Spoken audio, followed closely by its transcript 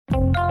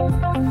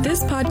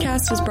This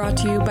podcast is brought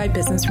to you by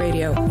Business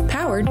Radio,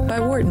 powered by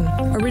Wharton,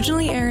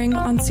 originally airing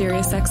on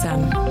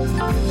SiriusXM.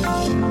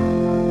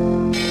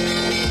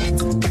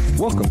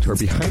 Welcome to our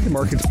Behind the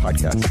Markets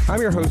podcast.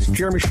 I'm your host,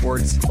 Jeremy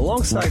Schwartz.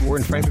 Alongside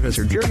Wharton Finance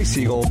Professor Jeremy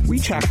Siegel, we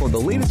tackle the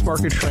latest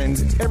market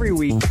trends every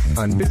week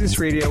on Business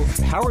Radio,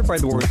 powered by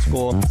the Wharton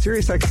School,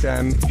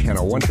 SiriusXM,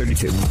 channel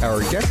 132. Our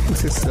guest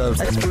consists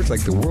of experts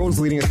like the world's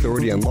leading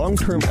authority on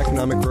long-term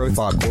economic growth,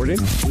 Bob Gordon.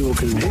 We will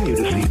continue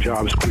to see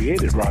jobs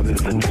created rather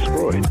than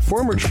destroyed.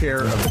 Former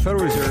chair of the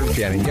Federal Reserve,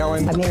 Janet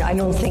Yellen. I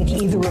don't think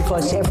either of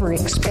us ever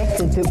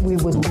expected that we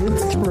would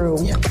live through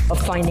a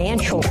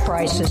financial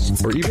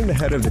crisis. Or even the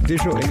head of the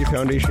Digital India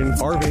Foundation,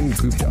 Arvind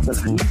Gupta. The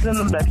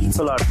reason that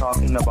people are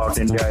talking about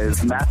India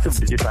is massive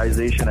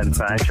digitization and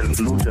financial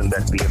inclusion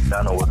that we have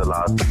done over the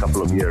last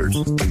couple of years.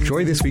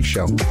 Enjoy this week's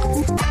show.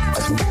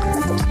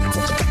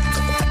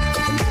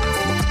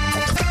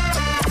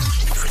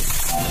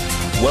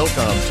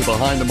 Welcome to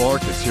Behind the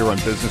Markets here on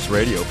Business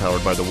Radio,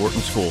 powered by the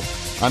Wharton School.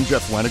 I'm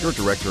Jeff Weniger,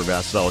 Director of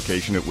Asset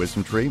Allocation at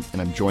WisdomTree,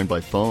 and I'm joined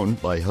by phone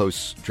by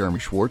hosts Jeremy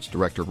Schwartz,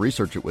 Director of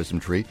Research at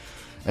WisdomTree,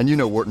 and you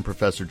know Wharton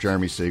Professor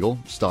Jeremy Siegel,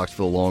 Stocks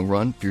for the Long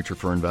Run, Future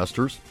for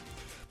Investors.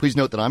 Please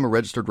note that I'm a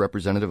registered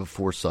representative of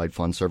Foresight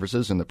Fund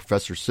Services, and that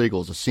Professor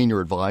Siegel is a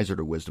senior advisor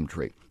to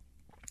WisdomTree.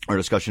 Our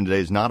discussion today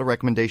is not a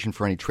recommendation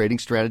for any trading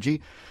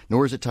strategy,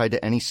 nor is it tied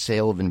to any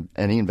sale of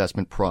any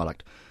investment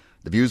product.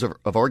 The views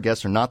of our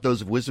guests are not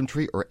those of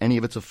WisdomTree or any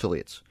of its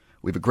affiliates.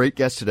 We have a great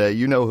guest today.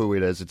 You know who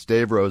it is. It's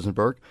Dave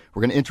Rosenberg.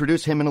 We're going to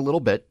introduce him in a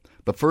little bit,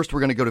 but first we're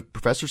going to go to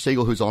Professor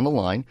Siegel, who's on the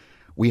line.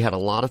 We had a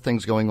lot of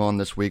things going on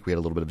this week. We had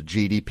a little bit of a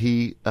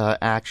GDP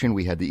action.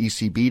 We had the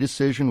ECB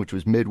decision, which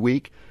was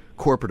midweek,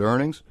 corporate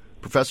earnings.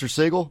 Professor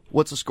Siegel,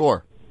 what's the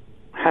score?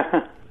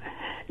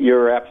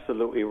 You're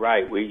absolutely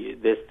right.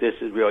 This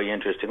is really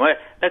interesting.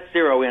 Let's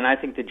zero in. I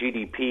think the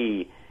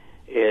GDP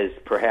is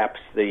perhaps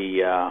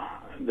the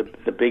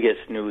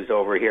biggest news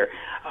over here.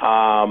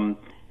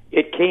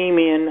 It came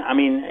in,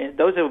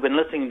 those who have been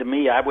listening to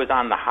me, I was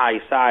on the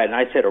high side, and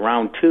I said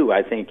around 2,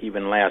 I think,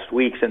 even last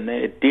week, and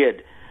it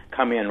did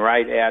come in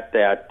right at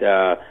that,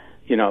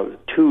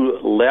 2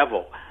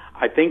 level.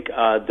 I think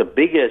the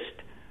biggest,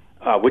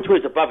 which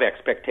was above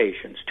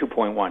expectations,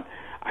 2.1.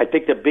 I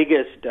think the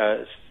biggest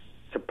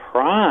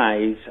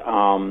surprise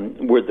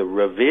were the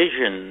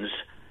revisions,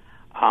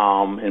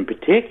 and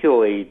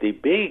particularly the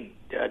big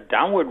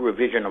downward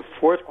revision of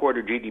fourth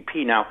quarter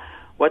GDP. Now,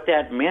 what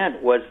that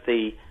meant was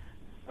the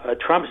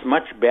Trump's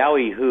much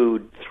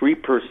ballyhooed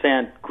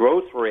 3%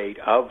 growth rate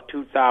of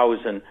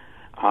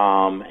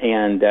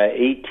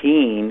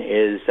 2018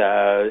 is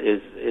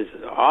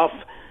off.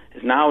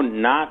 Is now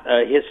not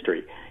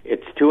history.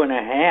 It's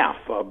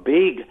 2.5, a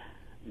big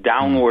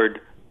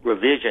downward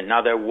revision.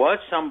 Now, there was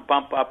some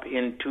bump up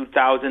in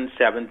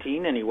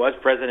 2017, and he was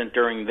president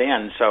during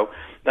then. So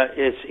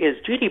his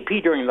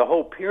GDP during the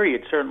whole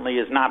period certainly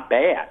is not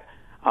bad.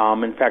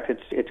 In fact,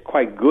 it's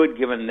quite good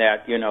given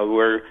that,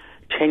 we're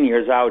 10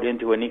 years out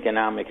into an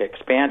economic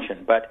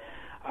expansion. But,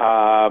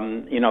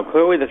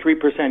 clearly the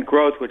 3%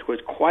 growth, which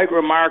was quite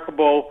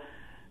remarkable,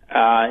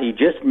 he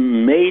just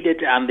made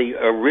it on the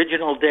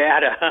original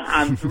data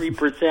on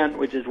 3%,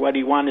 which is what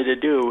he wanted to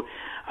do,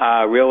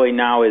 really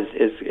now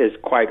is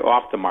quite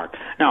off the mark.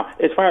 Now,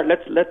 as far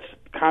let's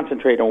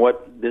concentrate on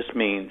what this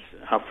means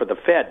for the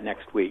Fed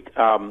next week.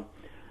 A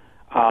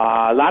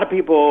lot of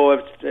people,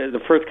 the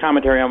first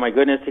commentary on, my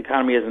goodness, the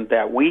economy isn't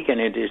that weak, and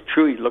it is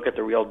true. You look at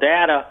the real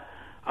data.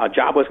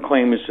 Jobless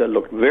claims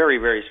looked very,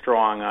 very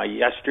strong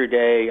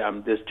yesterday.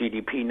 This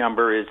GDP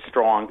number is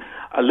strong.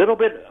 A little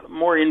bit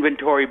more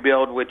inventory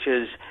build, which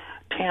is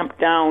tamped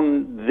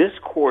down this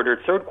quarter,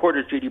 third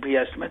quarter's GDP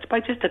estimates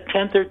by just a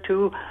tenth or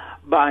two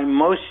by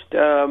most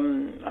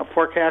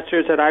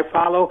forecasters that I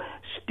follow.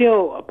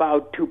 Still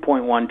about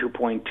 2.1,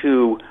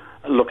 2.2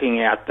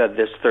 looking at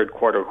this third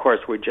quarter. Of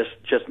course, we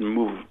just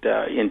moved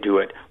into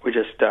it. We're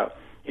just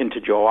into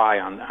July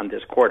on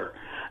this quarter.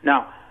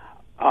 Now,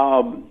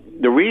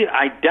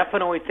 I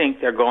definitely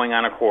think they're going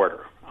on a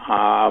quarter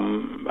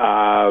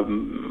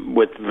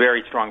with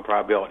very strong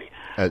probability.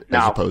 As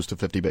opposed to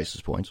 50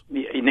 basis points?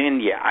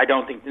 I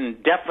don't think,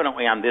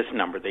 definitely on this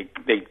number, they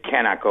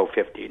cannot go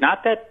 50.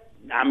 Not that,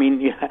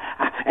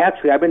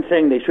 actually, I've been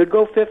saying they should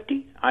go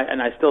 50, and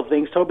I still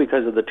think so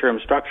because of the term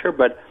structure,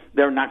 but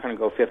they're not going to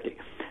go 50.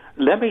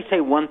 Let me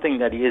say one thing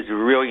that is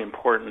really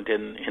important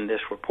in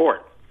this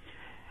report.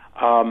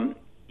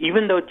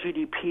 Even though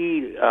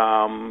GDP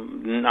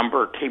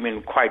number came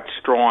in quite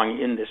strong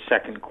in the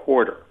second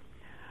quarter,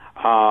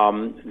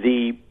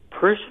 the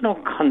personal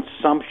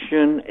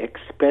consumption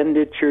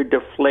expenditure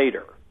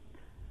deflator,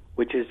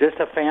 which is just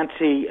a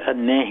fancy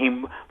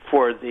name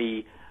for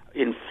the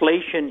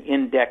inflation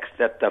index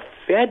that the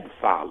Fed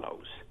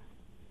follows,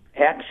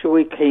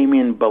 actually came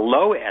in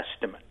below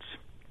estimates.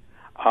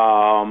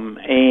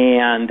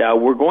 And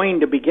we're going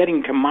to be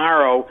getting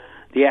tomorrow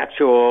the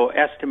actual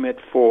estimate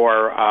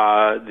for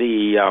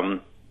the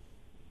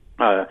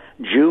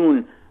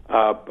June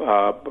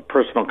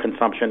personal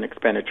consumption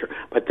expenditure.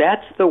 But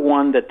that's the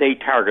one that they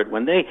target.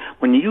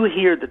 When you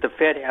hear that the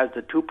Fed has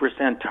the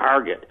 2%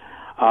 target,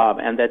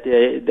 and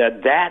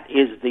that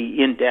is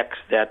the index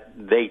that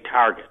they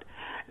target,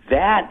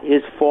 that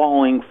is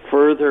falling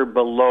further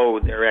below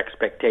their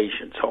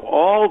expectations. So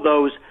all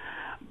those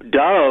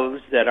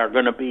doves that are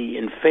going to be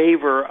in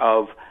favor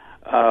of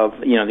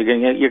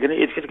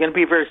it's going to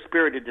be a very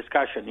spirited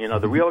discussion.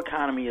 The real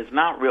economy is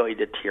not really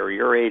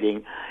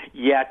deteriorating,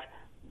 yet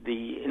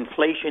the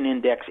inflation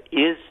index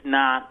is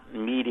not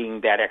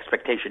meeting that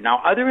expectation. Now,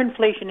 other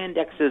inflation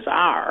indexes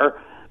are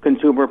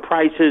consumer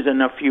prices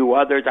and a few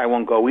others. I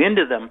won't go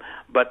into them,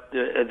 but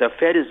the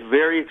Fed is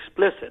very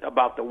explicit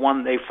about the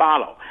one they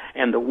follow.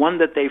 And the one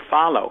that they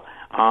follow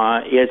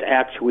is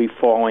actually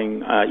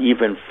falling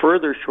even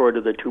further short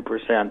of the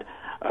 2%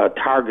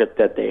 target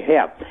that they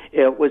have.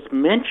 It was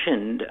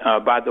mentioned,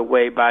 by the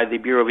way, by the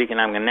Bureau of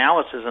Economic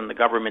Analysis and the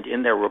government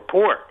in their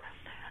report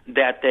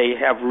that they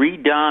have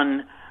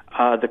redone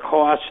the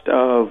cost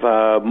of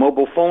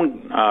mobile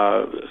phone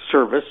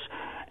service.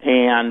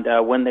 And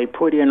when they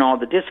put in all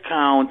the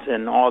discounts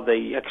and all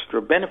the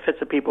extra benefits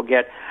that people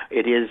get,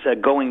 it is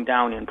going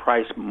down in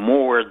price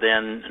more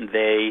than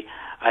they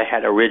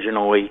had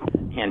originally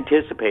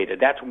anticipated.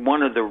 That's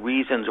one of the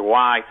reasons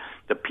why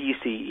the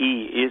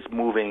PCE is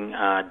moving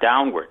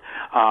downward.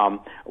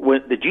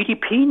 With the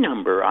GDP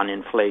number on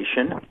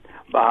inflation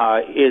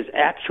is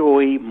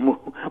actually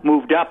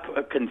moved up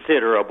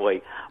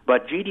considerably.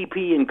 But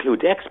GDP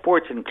includes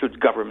exports, includes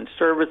government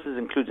services,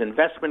 includes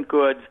investment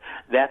goods.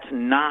 That's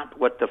not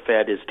what the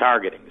Fed is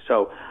targeting.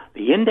 So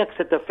the index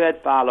that the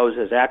Fed follows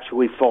is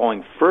actually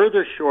falling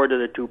further short of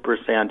the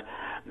 2%.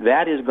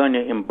 That is going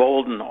to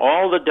embolden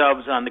all the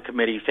doves on the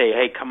committee, say,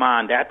 hey, come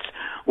on, that's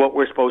what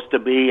we're supposed to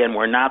be, and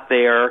we're not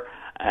there.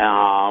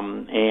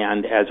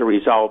 And as a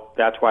result,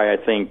 that's why I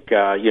think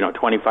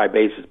 25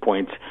 basis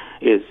points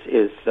is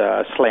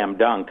slam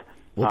dunk.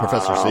 Well,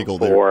 Professor Siegel,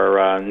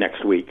 for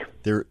next week.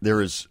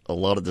 There is a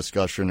lot of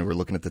discussion, and we're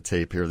looking at the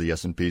tape here. The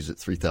S&P's at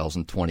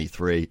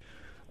 3,023.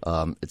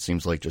 It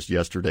seems like just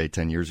yesterday,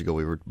 10 years ago,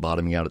 we were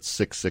bottoming out at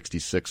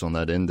 666 on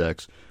that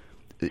index.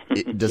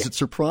 Does it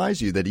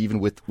surprise you that even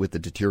with the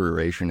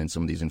deterioration in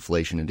some of these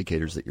inflation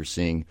indicators that you're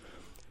seeing,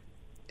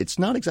 it's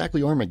not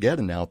exactly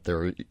Armageddon out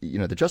there?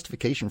 The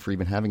justification for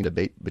even having a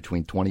debate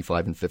between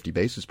 25 and 50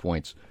 basis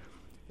points,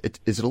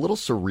 is it a little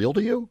surreal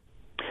to you?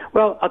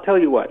 Well, I'll tell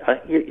you what.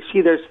 You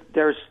see, there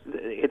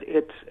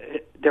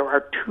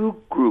are two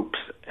groups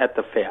at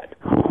the Fed,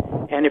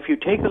 and if you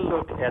take a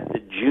look at the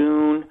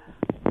June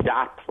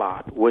dot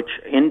plot, which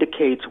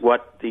indicates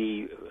what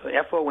the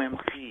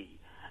FOMC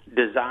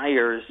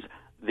desires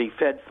the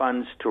Fed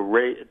funds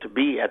to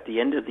be at the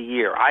end of the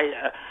year,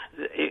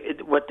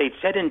 what they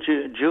said in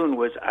June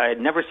was I had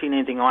never seen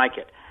anything like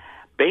it.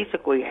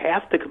 Basically,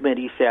 half the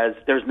committee says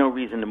there's no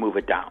reason to move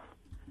it down.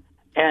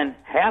 And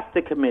half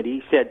the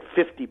committee said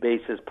 50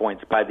 basis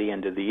points by the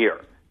end of the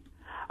year.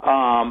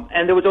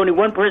 And there was only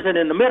one person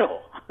in the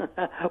middle,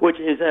 which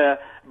is a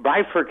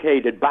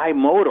bifurcated,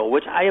 bimodal,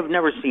 which I have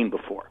never seen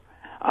before.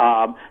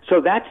 So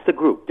that's the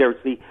group. There's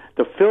the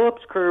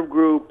Phillips curve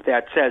group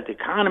that says the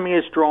economy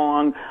is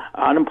strong,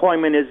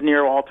 unemployment is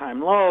near all-time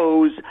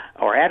lows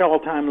or at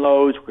all-time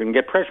lows, we can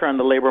get pressure on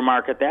the labor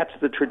market. That's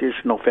the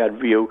traditional Fed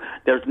view.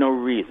 There's no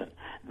reason.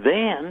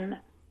 Then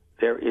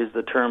there is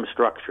the term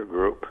structure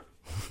group.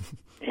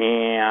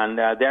 And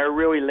they're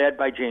really led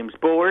by James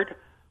Bullard,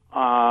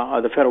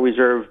 of the Federal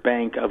Reserve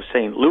Bank of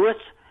St. Louis.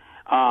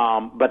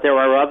 But there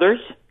are others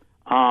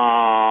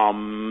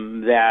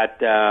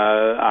that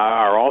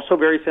are also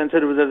very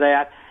sensitive to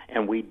that.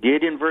 And we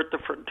did invert the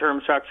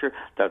term structure.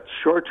 The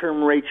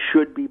short-term rate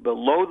should be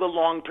below the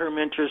long-term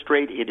interest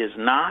rate. It is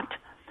not.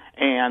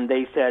 And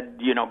they said,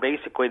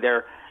 basically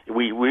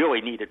we really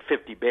needed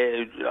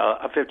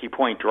a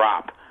 50-point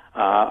drop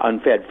on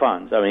Fed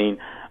funds. I mean,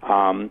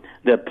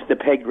 the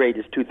peg rate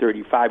is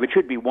 235. It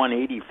should be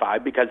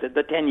 185 because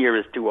the 10-year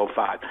is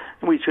 205.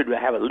 We should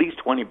have at least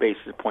 20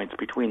 basis points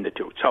between the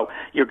two. So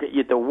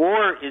the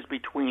war is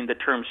between the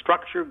term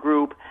structure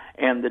group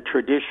and the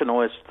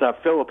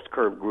traditionalist Phillips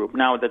curve group.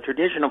 Now, the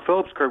traditional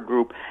Phillips curve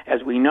group,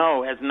 as we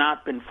know, has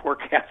not been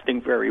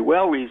forecasting very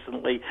well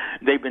recently.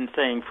 They've been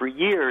saying for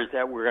years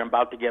that we're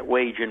about to get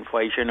wage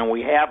inflation, and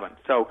we haven't.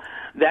 So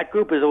that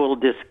group is a little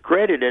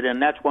discredited,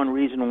 and that's one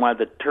reason why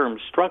the term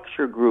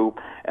structure group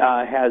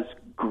has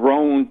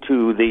grown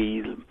to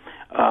the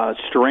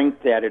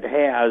strength that it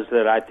has,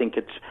 that I think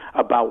it's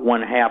about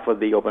one half of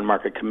the open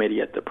market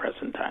committee at the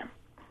present time.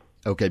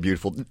 Okay,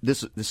 beautiful.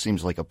 This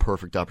seems like a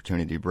perfect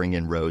opportunity to bring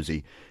in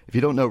Rosie. If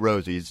you don't know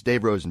Rosie, it's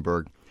Dave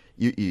Rosenberg.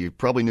 You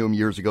probably knew him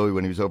years ago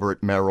when he was over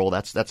at Merrill.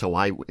 That's how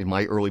I, in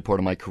my early part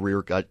of my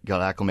career, got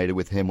acclimated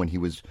with him when he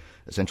was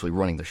essentially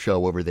running the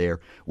show over there.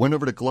 Went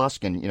over to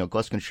Gluskin.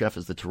 Gluskin Chef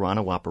is the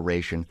Toronto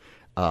operation.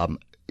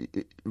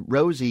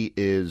 Rosie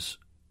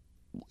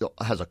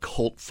has a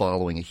cult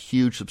following, a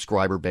huge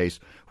subscriber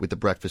base with the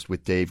Breakfast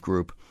with Dave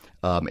group.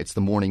 It's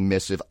the morning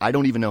missive. I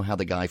don't even know how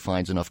the guy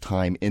finds enough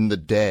time in the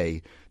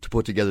day to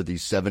put together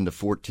these 7 to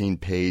 14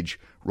 page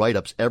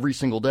write-ups every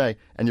single day.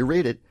 And you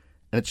read it,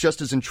 And it's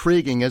just as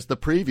intriguing as the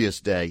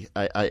previous day.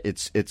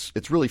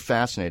 It's really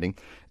fascinating.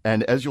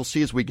 And as you'll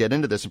see as we get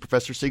into this, and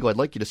Professor Siegel, I'd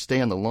like you to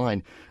stay on the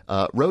line.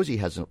 Rosie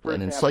has an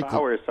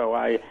encyclopedia. So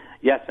I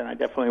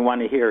definitely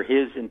want to hear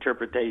his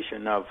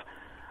interpretation of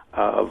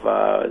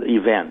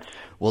events.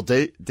 Well,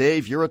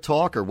 Dave, you're a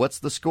talker. What's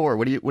the score?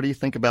 What do you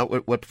think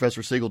about what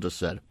Professor Siegel just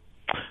said?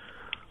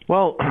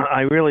 Well,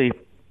 I really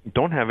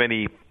don't have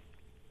any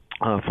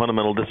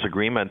fundamental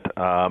disagreement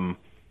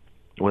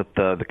with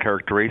the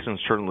characterizations,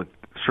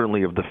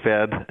 certainly of the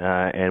Fed,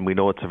 and we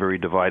know it's a very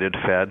divided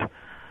Fed.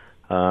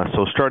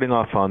 So starting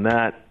off on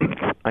that,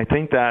 I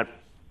think that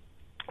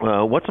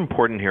what's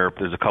important here,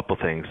 there's a couple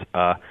things.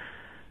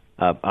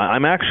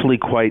 I'm actually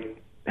quite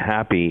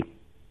happy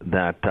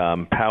that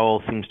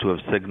Powell seems to have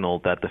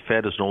signaled that the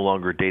Fed is no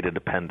longer data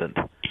dependent.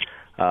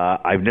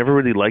 I've never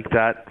really liked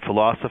that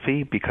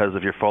philosophy because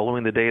if you're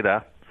following the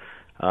data,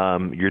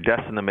 you're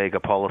destined to make a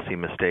policy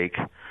mistake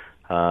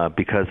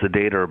because the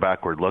data are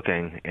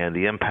backward-looking, and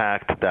the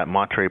impact that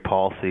monetary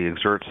policy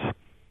exerts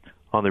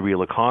on the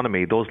real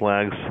economy, those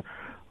lags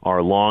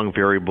are long,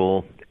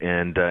 variable,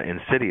 and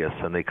insidious,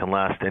 and they can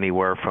last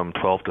anywhere from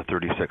 12 to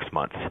 36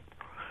 months.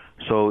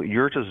 So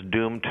you're just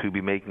doomed to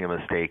be making a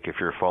mistake if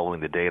you're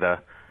following the data.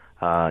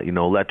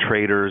 Let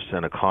traders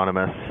and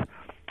economists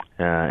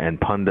and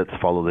pundits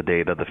follow the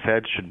data. The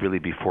Fed should really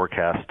be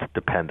forecast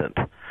dependent.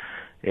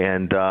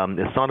 And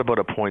it's not about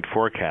a point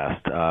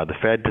forecast. The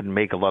Fed didn't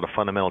make a lot of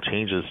fundamental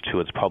changes to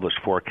its published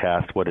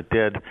forecast. What it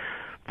did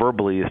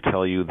verbally is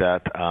tell you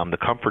that the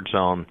comfort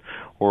zone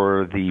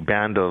or the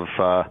band of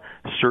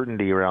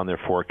certainty around their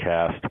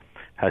forecast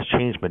has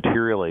changed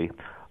materially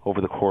over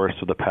the course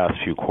of the past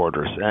few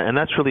quarters. And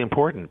that's really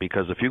important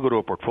because if you go to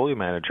a portfolio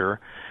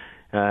manager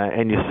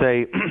and you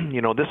say,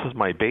 this is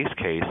my base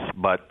case,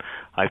 but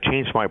I've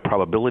changed my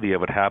probability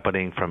of it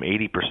happening from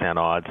 80%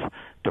 odds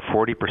to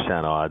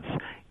 40% odds,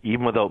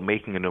 even without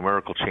making a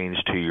numerical change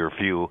to your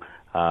view,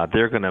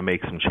 they're going to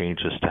make some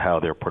changes to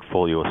how their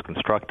portfolio is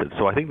constructed.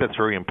 So I think that's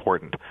very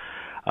important.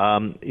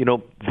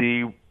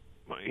 The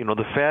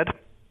Fed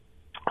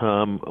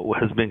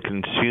has been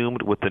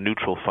consumed with the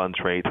neutral funds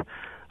rate.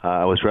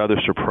 I was rather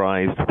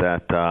surprised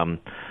that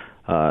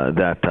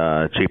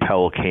Jay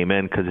Powell came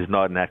in because he's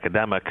not an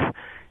academic.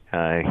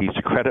 He's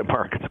a credit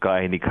markets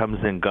guy, and he comes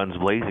in guns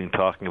blazing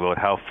talking about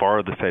how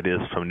far the Fed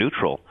is from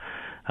neutral.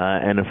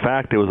 And in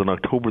fact, it was on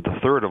October the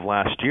 3rd of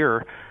last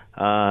year,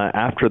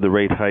 after the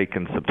rate hike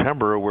in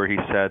September, where he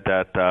said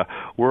that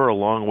we're a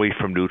long way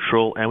from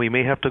neutral and we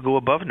may have to go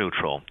above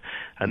neutral.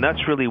 And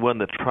that's really when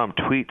the Trump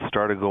tweets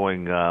started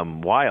going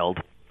wild.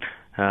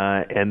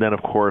 And then,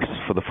 of course,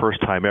 for the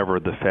first time ever,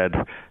 the Fed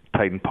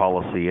tightened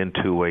policy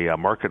into a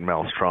market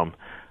maelstrom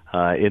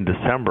in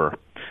December.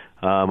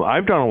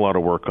 I've done a lot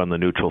of work on the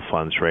neutral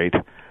funds rate.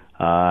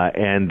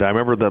 And I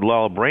remember that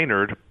Lyle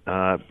Brainerd,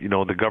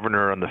 the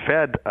governor on the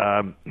Fed,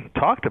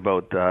 talked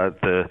about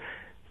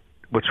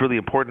what's really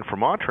important for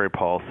monetary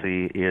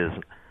policy is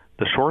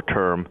the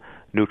short-term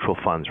neutral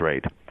funds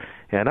rate.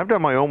 And I've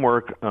done my own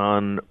work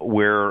on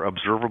where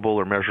observable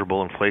or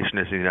measurable inflation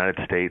is in the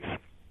United States.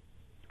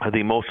 I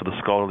think most of the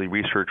scholarly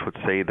research would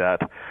say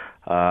that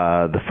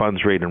the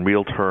funds rate in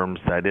real terms,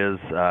 that is,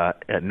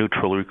 at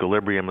neutral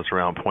equilibrium, is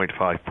around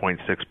 0.5,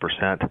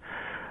 0.6%.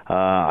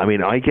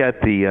 I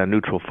get the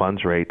neutral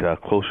funds rate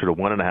closer to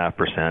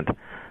 1.5%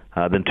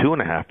 than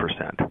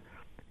 2.5%.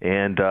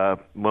 And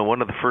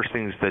one of the first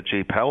things that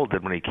Jay Powell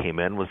did when he came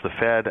in was the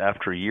Fed,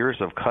 after years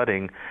of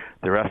cutting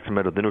their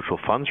estimate of the neutral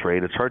funds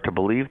rate, it's hard to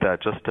believe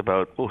that just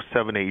about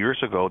 7-8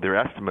 years ago, their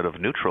estimate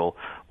of neutral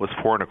was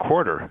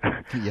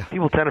 4.25. Yeah.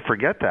 People tend to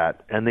forget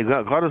that, and they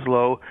got as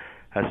low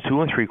as 2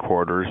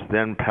 3/4.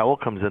 Then Powell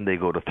comes in, they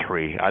go to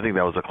 3. I think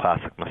that was a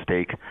classic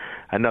mistake.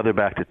 And now they're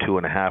back to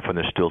 2.5, and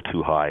they're still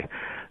too high.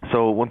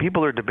 So when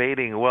people are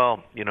debating,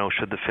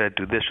 should the Fed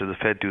do this, should the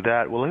Fed do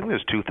that? Well, I think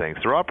there's two things.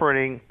 They're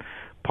operating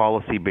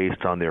policy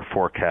based on their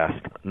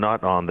forecast,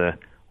 not on the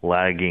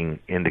lagging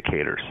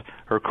indicators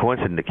or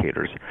coincident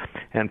indicators.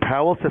 And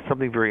Powell said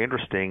something very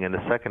interesting in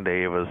the second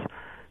day of his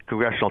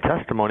congressional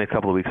testimony a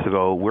couple of weeks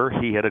ago, where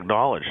he had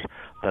acknowledged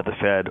that the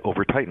Fed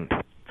over-tightened.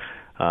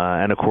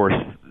 And of course,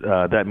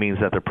 that means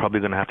that they're probably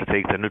going to have to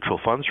take the neutral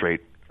funds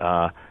rate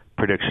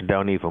prediction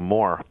down even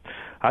more.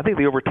 I think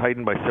they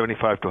over-tightened by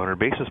 75 to 100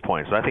 basis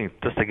points. I think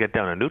just to get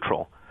down to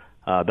neutral,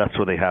 that's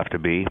where they have to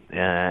be.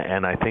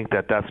 And I think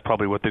that that's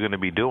probably what they're going to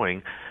be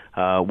doing,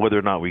 whether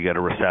or not we get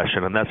a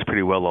recession. And that's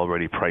pretty well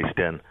already priced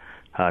in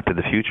to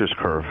the futures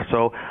curve.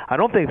 So I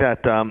don't think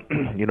that,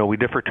 we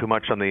differ too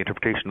much on the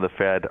interpretation of the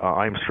Fed.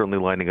 I'm certainly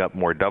lining up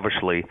more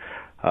dovishly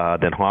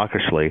than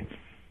hawkishly.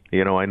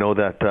 I know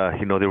that,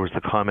 there was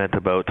the comment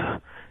about,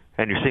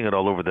 and you're seeing it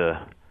all over the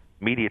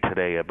media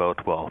today about,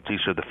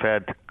 should the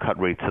Fed cut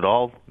rates at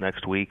all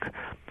next week,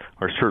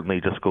 or certainly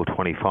just go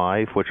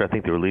 25, which I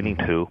think they were leaning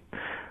to.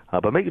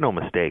 But make no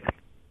mistake,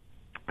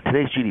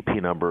 today's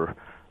GDP number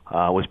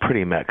was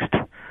pretty mixed.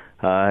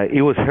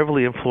 It was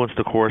heavily influenced,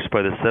 of course,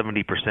 by the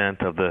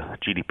 70% of the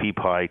GDP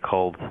pie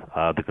called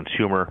the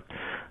consumer,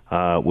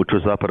 which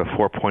was up at a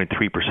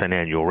 4.3%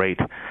 annual rate.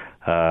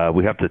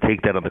 We have to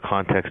take that in the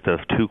context of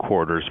 2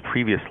 quarters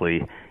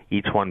previously,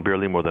 each one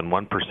barely more than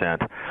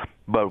 1%.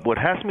 But what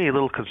has me a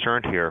little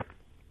concerned here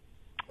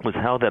was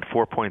how that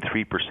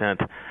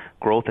 4.3%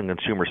 growth in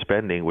consumer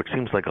spending, which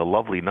seems like a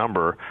lovely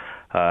number,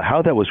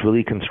 how that was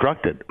really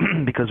constructed.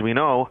 Because we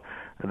know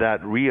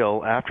that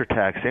real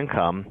after-tax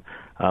income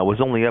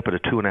was only up at a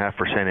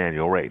 2.5%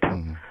 annual rate.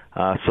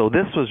 So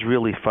this was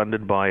really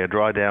funded by a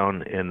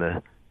drawdown in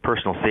the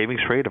personal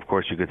savings rate. Of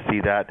course, you could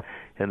see that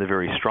in the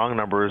very strong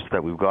numbers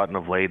that we've gotten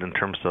of late in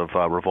terms of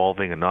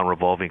revolving and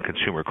non-revolving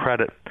consumer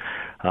credit.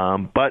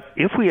 But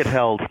if we had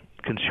held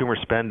consumer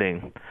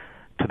spending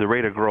to the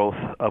rate of growth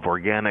of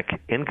organic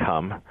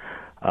income,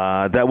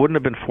 that wouldn't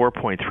have been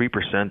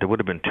 4.3%. It would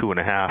have been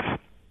 2.5%.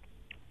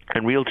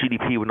 And real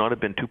GDP would not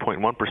have been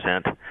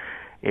 2.1%.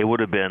 It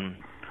would have been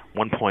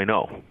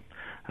 1.0.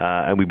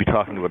 And we'd be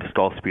talking about a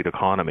stall speed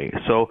economy.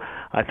 So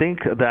I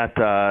think that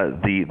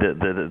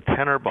the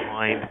tenor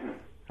behind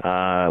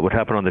what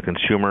happened on the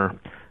consumer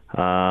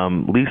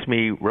leaves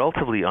me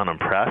relatively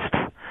unimpressed.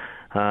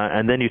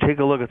 And then you take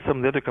a look at some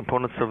of the other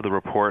components of the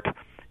report.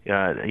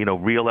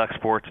 Real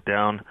exports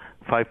down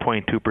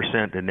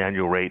 5.2% in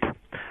annual rate.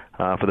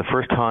 For the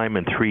first time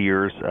in 3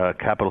 years,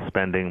 capital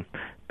spending,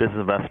 business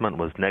investment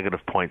was negative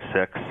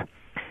 0.6.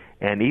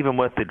 And even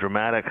with the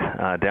dramatic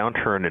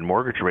downturn in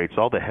mortgage rates,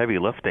 all the heavy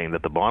lifting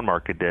that the bond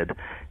market did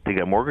to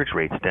get mortgage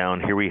rates down,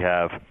 here we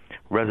have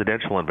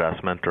residential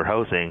investment or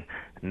housing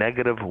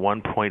negative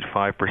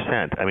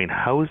 1.5%. I mean,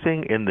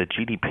 housing in the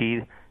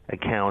GDP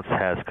accounts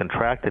has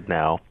contracted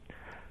now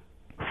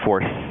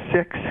for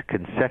 6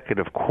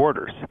 consecutive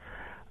quarters.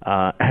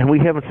 And we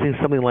haven't seen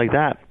something like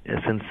that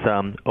since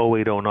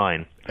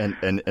 08-09.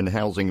 And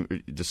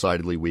housing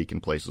decidedly weak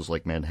in places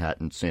like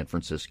Manhattan, San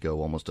Francisco,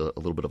 almost a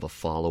little bit of a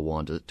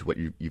follow-on to what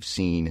you've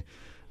seen,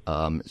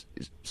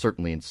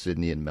 certainly in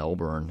Sydney and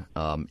Melbourne.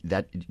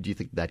 Do you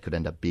think that could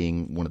end up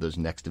being one of those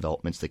next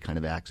developments that kind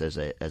of acts as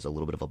a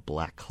little bit of a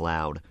black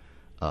cloud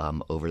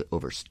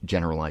over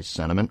generalized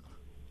sentiment?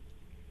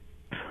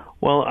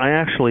 Well, I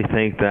actually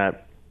think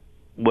that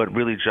what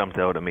really jumped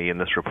out at me in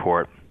this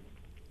report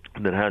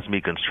that has me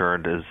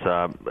concerned is,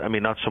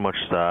 not so much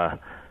the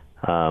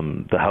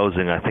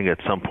housing. I think at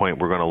some point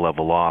we're going to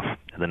level off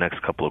in the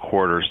next couple of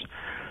quarters.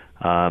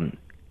 And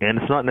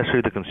it's not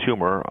necessarily the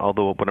consumer,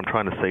 although what I'm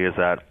trying to say is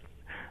that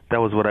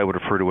was what I would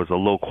refer to as a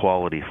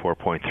low-quality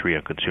 4.3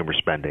 on consumer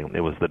spending.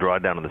 It was the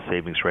drawdown of the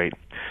savings rate.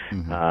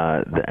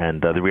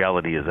 And the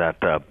reality is that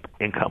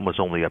income was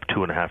only up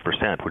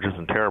 2.5%, which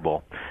isn't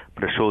terrible,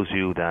 but it shows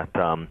you that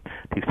the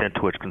extent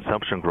to which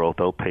consumption growth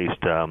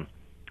outpaced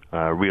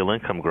real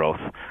income growth.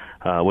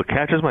 What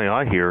catches my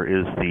eye here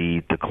is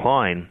the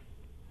decline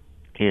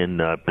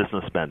in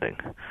business spending.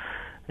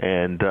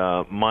 And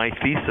my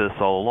thesis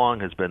all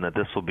along has been that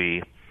this will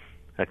be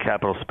a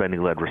capital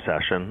spending-led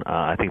recession.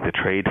 I think the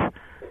trade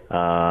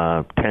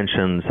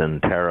tensions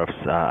and tariffs,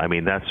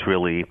 that's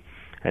really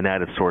an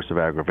added source of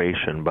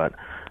aggravation. But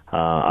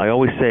I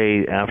always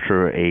say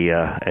after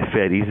a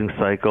Fed easing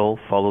cycle,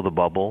 follow the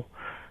bubble.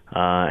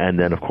 And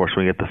then, of course,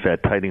 when you get the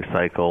Fed tightening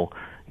cycle,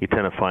 you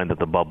tend to find that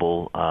the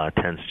bubble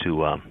tends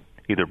to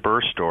either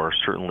burst or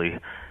certainly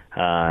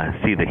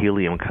see the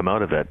helium come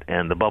out of it.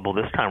 And the bubble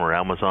this time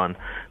around was on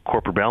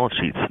corporate balance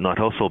sheets, not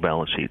household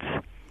balance sheets.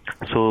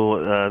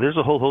 So there's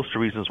a whole host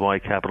of reasons why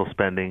capital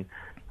spending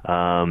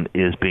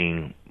is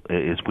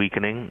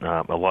weakening.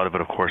 A lot of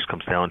it, of course,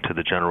 comes down to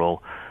the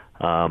general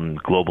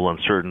global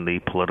uncertainty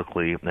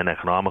politically and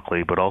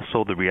economically, but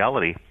also the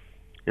reality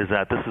is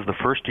that this is the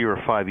first year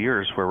of 5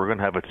 years where we're going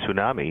to have a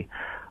tsunami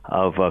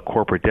of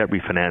corporate debt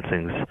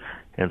refinancings.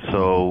 And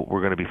so we're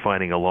going to be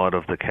finding a lot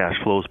of the cash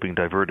flows being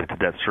diverted to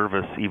debt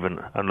service, even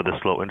under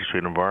this low interest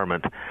rate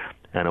environment,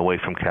 and away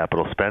from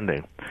capital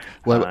spending.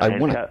 Well,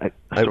 and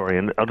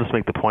I'll just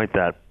make the point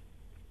that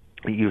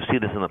you see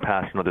this in the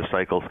past in other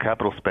cycles.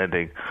 Capital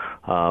spending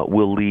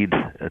will lead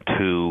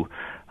to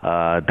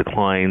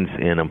declines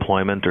in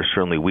employment or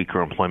certainly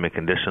weaker employment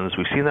conditions.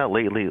 We've seen that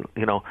lately.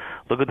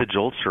 Look at the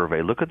JOLT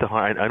survey. Look at the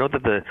high. I know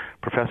that the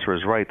professor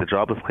is right. The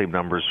jobless claim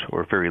numbers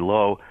were very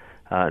low.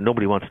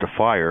 Nobody wants to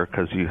fire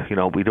because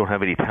we don't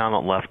have any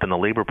talent left in the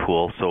labor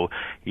pool, so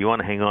you want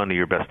to hang on to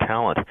your best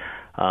talent.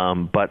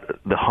 But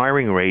the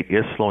hiring rate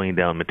is slowing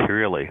down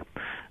materially.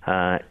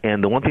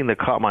 And the one thing that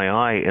caught my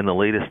eye in the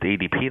latest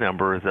ADP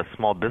number is that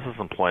small business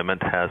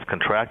employment has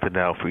contracted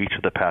now for each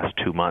of the past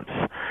 2 months.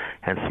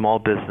 And small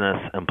business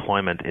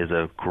employment is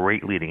a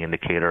great leading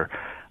indicator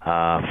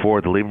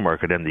for the labor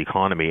market and the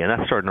economy, and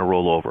that's starting to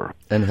roll over.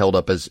 And held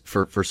up as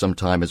for some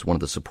time as one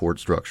of the support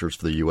structures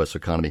for the U.S.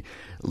 economy.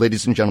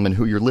 Ladies and gentlemen,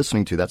 who you're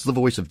listening to, that's the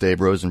voice of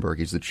Dave Rosenberg.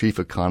 He's the chief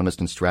economist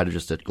and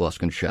strategist at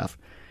Gluskin Sheff.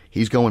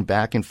 He's going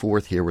back and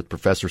forth here with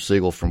Professor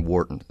Siegel from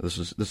Wharton. This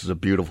is a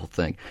beautiful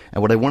thing.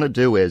 And what I want to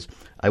do is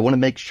I want to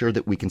make sure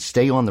that we can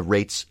stay on the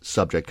rates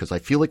subject because I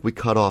feel like we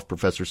cut off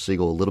Professor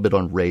Siegel a little bit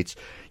on rates.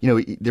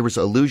 There was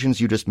allusions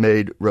you just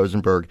made,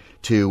 Rosenberg,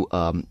 to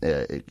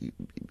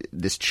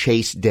this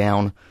chase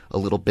down a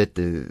little bit,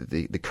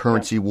 the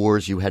currency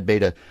wars. You had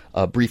made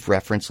a brief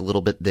reference a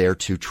little bit there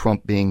to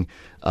Trump being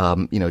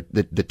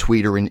the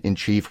tweeter in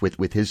chief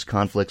with his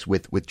conflicts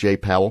with Jay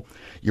Powell.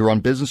 You're on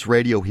Business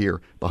Radio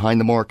here, Behind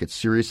the Market,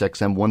 Sirius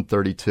XM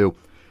 132.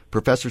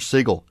 Professor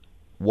Siegel,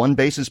 1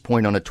 basis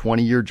point on a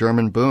 20-year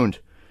German Bund.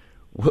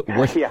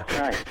 What? Yeah,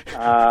 right.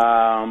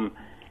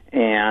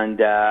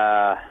 And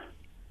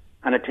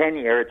on a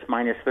 10-year, it's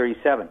minus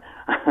 37.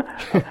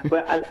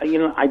 But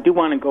I do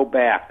want to go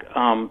back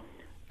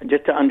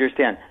just to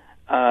understand.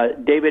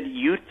 David,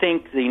 you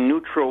think the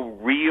neutral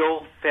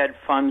real Fed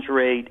funds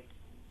rate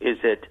is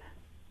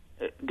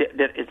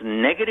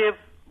negative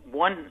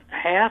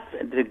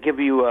 1/2 to give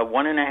you a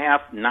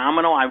 1.5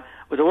 nominal? I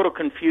was a little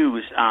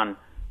confused on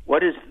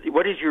what is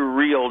your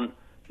real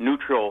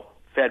neutral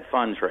Fed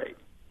funds rate?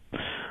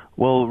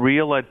 Well,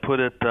 real, I'd put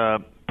it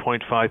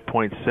 0.5,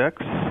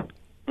 0.6.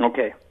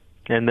 Okay.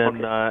 And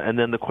then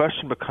the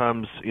question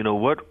becomes,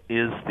 what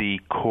is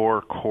the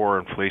core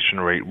inflation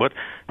rate?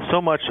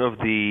 So much of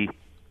the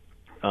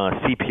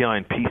CPI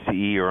and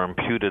PCE are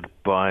imputed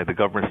by the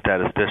government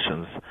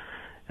statisticians.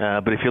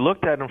 But if you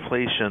looked at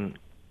inflation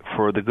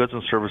for the goods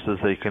and services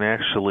that you can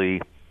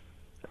actually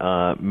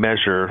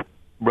measure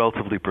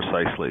relatively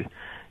precisely,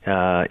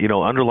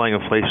 underlying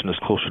inflation is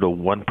closer to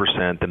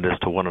 1% than it is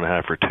to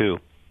 1.5 or 2.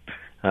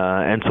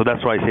 And so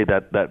that's why I say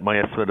that my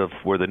estimate of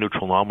where the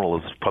neutral nominal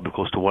is probably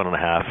close to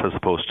 1.5 as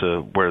opposed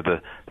to where the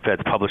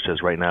Fed's published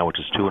is right now, which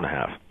is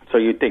 2.5. So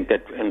you think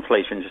that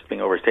inflation is just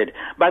being overstated?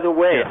 By the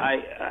way,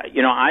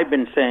 yeah. I've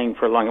been saying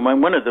for a long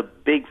time, one of the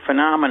big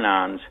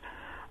phenomenons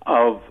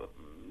of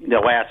the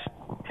last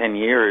 10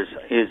 years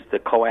is the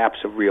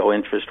collapse of real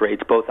interest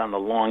rates, both on the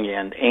long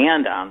end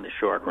and on the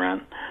short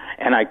run.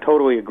 And I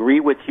totally agree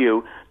with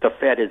you. The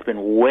Fed has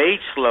been way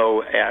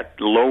slow at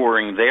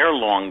lowering their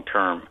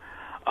long-term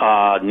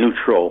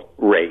neutral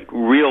rate,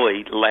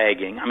 really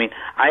lagging. I mean,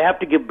 I have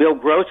to give Bill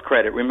Gross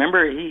credit.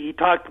 Remember, he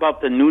talked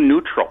about the new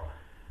neutral.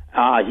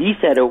 He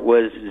said it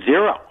was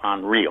 0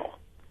 on real.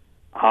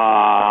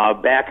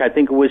 Back, I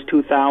think it was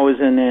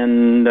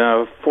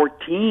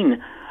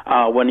 2014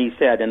 when he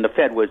said, and the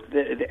Fed was,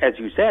 as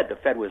you said, the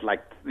Fed was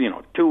like,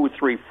 2,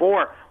 3,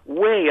 4,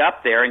 way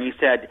up there. And he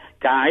said,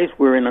 guys,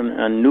 we're in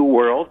a new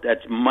world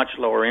that's much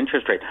lower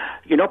interest rate.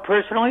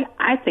 Personally,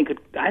 I think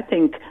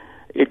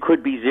it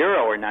could be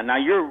 0 or not. Now,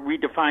 you're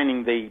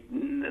redefining the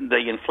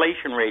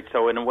inflation rate,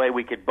 so in a way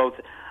we could both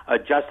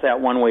adjust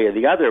that one way or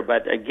the other.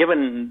 But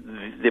given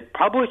the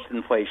published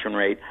inflation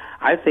rate,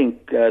 I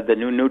think the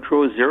new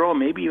neutral is 0,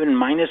 maybe even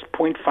minus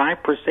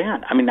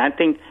 0.5%. I mean, I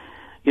think,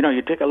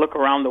 you take a look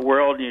around the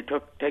world, and you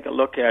take a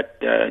look at,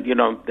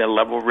 the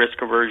level of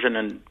risk aversion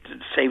and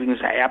savings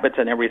habits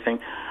and everything.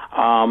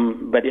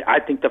 But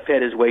I think the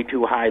Fed is way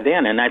too high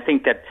then. And I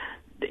think that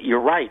you're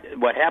right.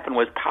 What happened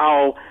was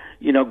Powell,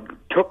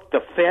 took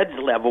the Fed's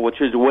level,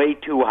 which is way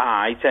too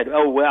high, said,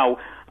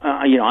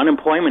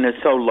 unemployment is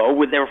so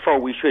low, therefore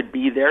we should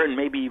be there and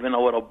maybe even a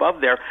little above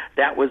there.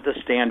 That was the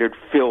standard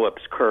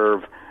Phillips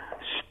curve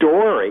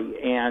story.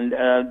 And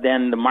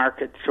then the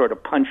market sort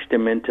of punched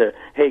him into,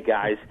 hey,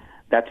 guys,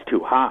 that's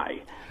too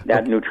high.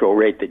 That neutral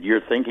rate that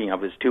you're thinking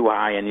of is too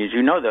high. And as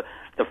you know, the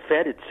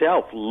Fed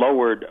itself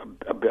lowered,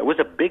 it was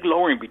a big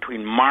lowering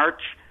between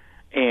March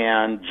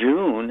and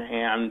June,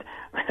 and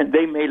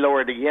they may lower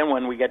it again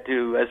when we get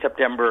to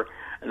September,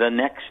 the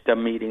next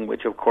meeting,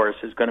 which, of course,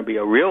 is going to be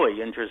a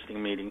really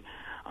interesting meeting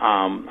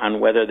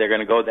on whether they're going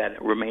to go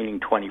that remaining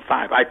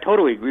 25. I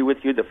totally agree with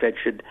you. The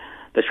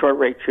short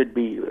rate should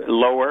be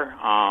lower,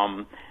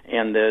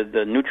 and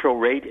the neutral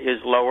rate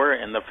is lower,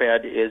 and the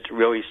Fed is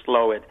really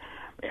slow at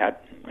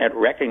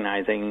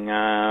recognizing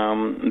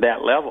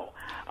that level.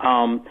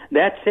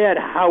 That said,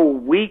 how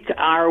weak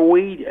are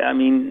we? I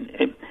mean,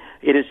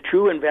 it is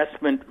true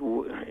investment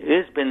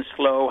has been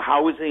slow.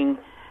 Housing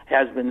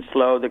has been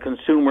slow. The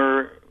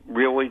consumer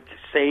really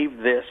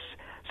saved this.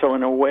 So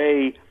in a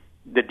way,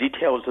 the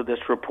details of this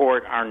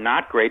report are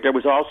not great. There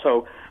was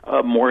also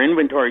more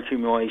inventory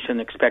accumulation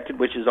expected,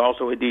 which is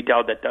also a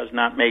detail that does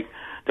not make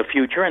the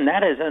future. And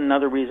that is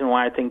another reason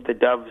why I think the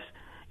Doves,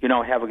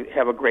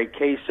 have a great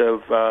case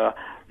of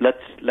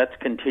let's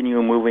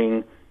continue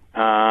moving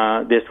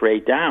this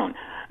rate down.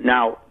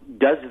 Now,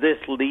 does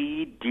this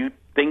lead? Do you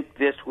think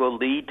this will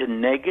lead to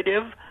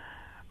negative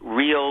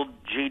real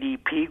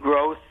GDP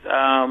growth,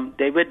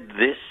 David,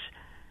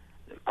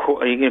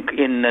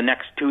 in the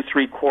next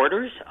 2-3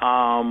 quarters,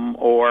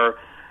 or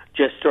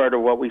just sort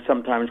of what we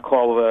sometimes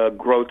call a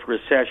growth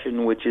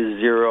recession, which is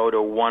 0 to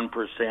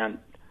 1%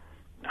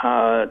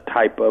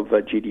 type of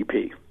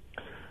GDP?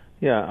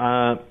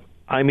 Yeah,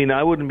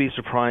 I wouldn't be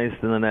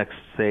surprised in the next,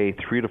 say,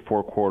 3 to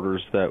 4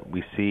 quarters that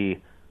we see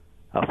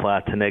a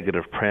flat to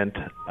negative print.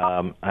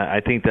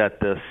 I think that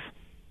this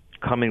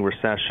coming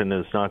recession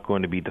is not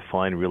going to be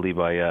defined really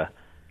by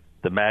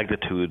the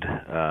magnitude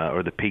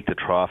or the peak to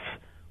trough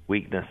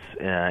weakness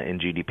in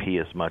GDP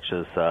as much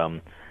as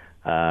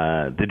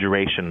the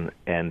duration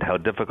and how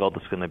difficult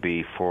it's going to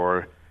be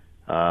for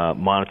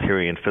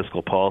monetary and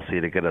fiscal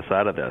policy to get us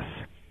out of this.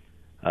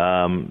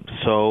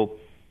 So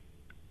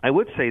I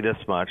would say this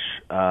much,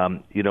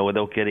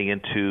 without getting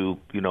into,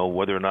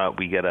 whether or not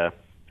we get a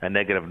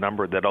negative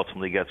number that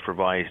ultimately gets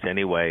revised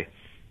anyway.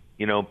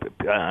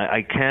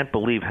 I can't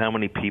believe how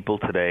many people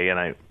today, and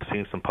I've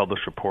seen some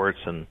published reports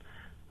and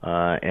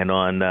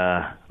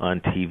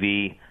on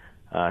TV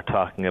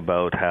talking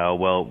about how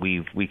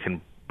we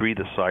can breathe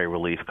a sigh of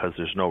relief because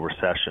there's no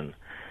recession.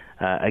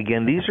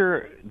 Again, these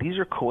are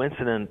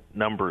coincident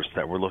numbers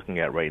that we're looking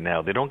at right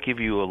now. They don't give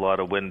you a lot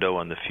of window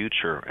on the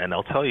future. And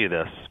I'll tell you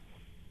this: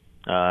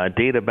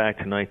 data back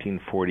to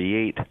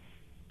 1948.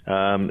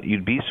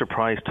 You'd be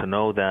surprised to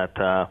know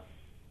that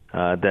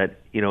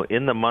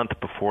in the month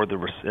before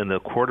in the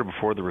quarter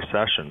before the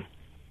recession,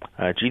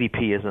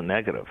 GDP isn't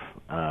negative.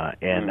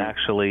 And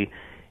actually,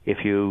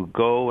 if you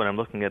go, and I'm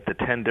looking at the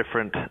 10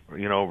 different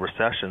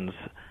recessions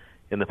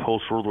in the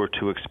post-World War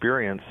II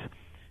experience,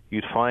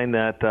 you'd find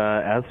that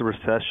as the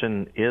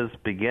recession is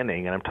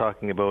beginning, and I'm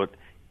talking about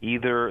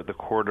either the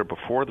quarter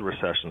before the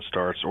recession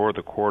starts or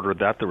the quarter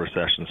that the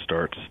recession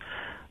starts,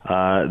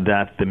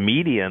 that the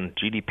median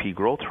GDP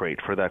growth rate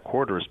for that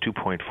quarter is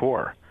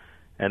 2.4,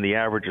 and the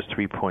average is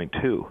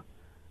 3.2.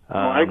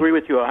 I agree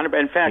with you 100%.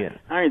 In fact,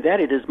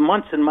 it is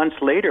months and months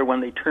later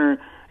when they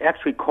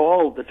actually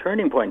called the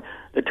turning point.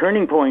 The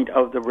turning point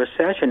of the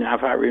recession,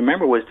 if I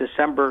remember, was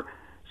December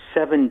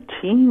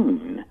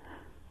 17.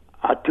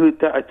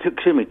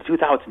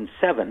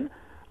 2007 is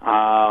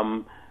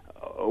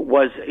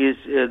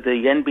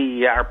the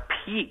NBER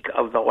peak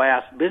of the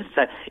last business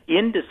cycle.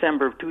 In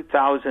December of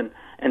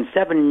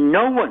 2007,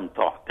 no one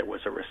thought there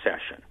was a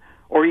recession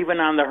or even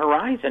on the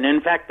horizon.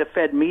 In fact, the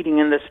Fed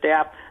meeting and the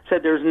staff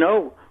said there's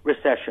no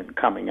recession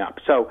coming up.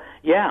 So,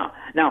 yeah.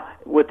 Now,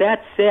 with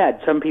that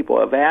said, some people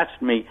have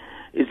asked me,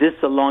 is this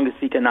the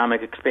longest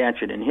economic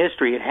expansion in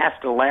history? It has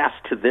to last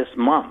to this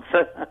month.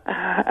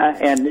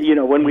 And,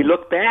 when we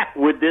look back,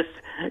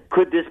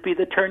 could this be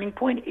the turning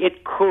point?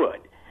 It could.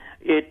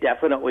 It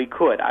definitely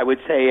could. I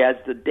would say as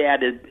the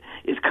data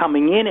is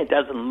coming in, it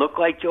doesn't look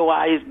like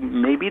July is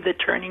maybe the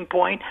turning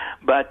point,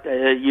 but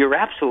you're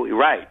absolutely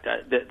right.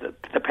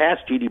 The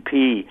past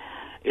GDP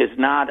is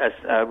not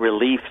a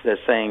relief that's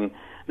saying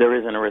there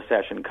isn't a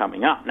recession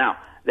coming up. Now,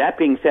 that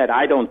being said,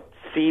 I don't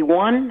see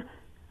one.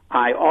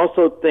 I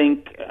also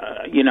think,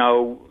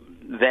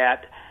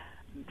 that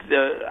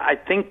I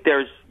think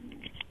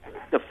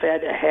the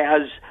Fed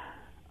has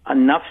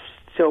enough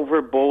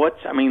silver bullets.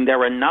 I mean,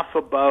 they're enough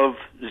above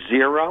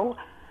zero.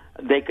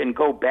 They can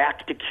go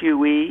back to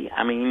QE.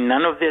 I mean,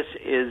 none of this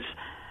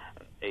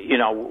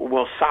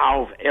will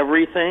solve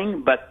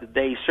everything, but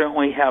they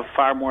certainly have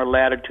far more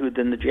latitude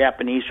than the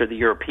Japanese or the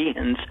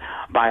Europeans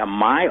by a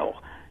mile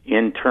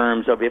in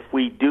terms of if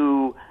we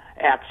do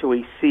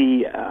actually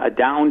see a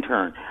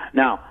downturn.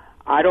 Now,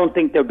 I don't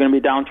think there's going to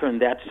be a downturn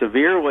that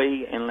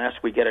severely unless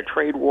we get a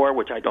trade war,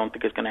 which I don't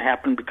think is going to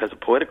happen because of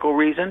political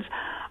reasons.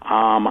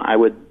 I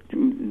would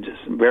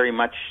just very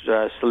much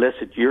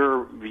solicit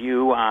your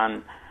view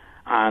on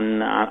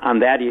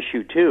that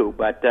issue too.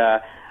 But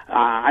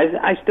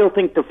I still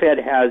think the Fed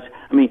has.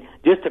 I mean,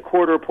 just a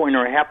quarter point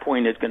or a half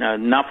point is going to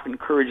enough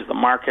encourage the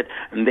market,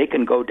 and they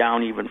can go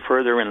down even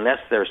further unless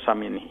there's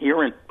some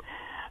inherent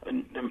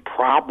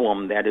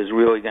problem that is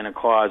really going to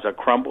cause a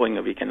crumbling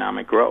of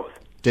economic growth.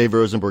 Dave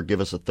Rosenberg,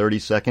 give us a 30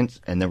 seconds,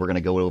 and then we're going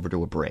to go over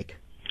to a break.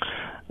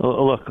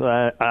 Look,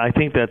 I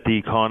think that the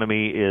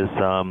economy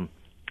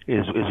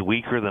is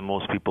weaker than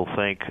most people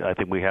think. I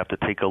think we have to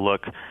take a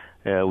look.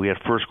 We had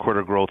first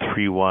quarter growth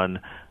 3.1.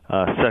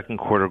 Second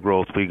quarter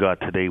growth we got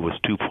today was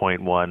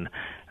 2.1.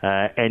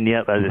 And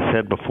yet, as I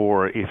said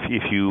before,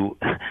 if you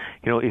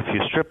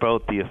strip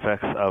out the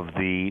effects of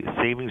the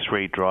savings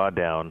rate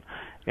drawdown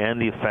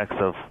and the effects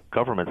of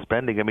government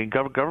spending. I mean,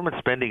 government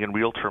spending in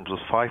real terms was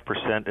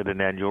 5% at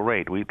an annual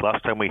rate.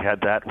 Last time we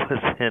had that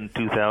was in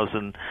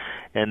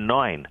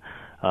 2009.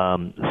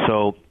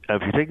 So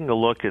if you're taking a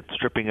look at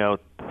stripping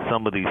out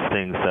some of these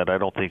things that I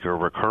don't think are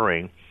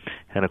recurring,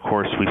 and of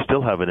course we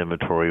still have an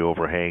inventory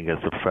overhang, as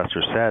the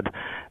professor said.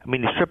 I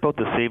mean, you strip out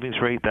the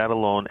savings rate, that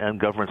alone, and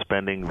government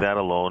spending, that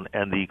alone,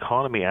 and the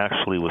economy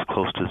actually was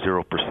close to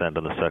 0%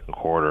 in the second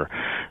quarter.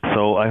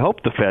 So I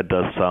hope the Fed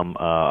does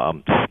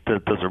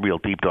does a real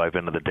deep dive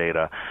into the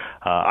data.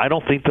 I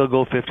don't think they'll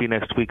go 50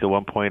 next week. At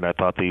one point, I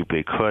thought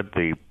they could.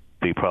 They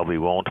probably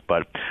won't,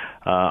 but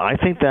I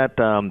think that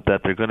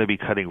they're going to be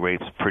cutting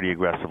rates pretty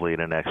aggressively in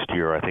the next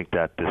year. I think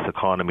that this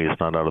economy is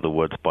not out of the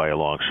woods by a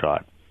long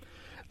shot.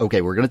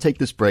 Okay, we're going to take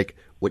this break.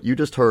 What you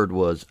just heard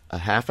was a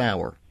half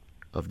hour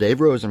of Dave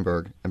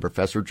Rosenberg and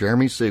Professor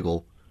Jeremy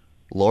Siegel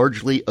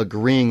largely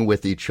agreeing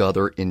with each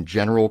other in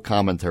general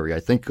commentary. I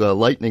think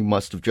lightning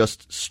must have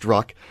just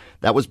struck.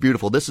 That was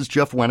beautiful. This is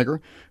Jeff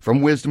Weniger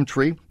from Wisdom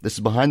Tree. This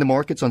is Behind the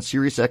Markets on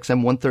Sirius XM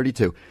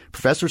 132.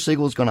 Professor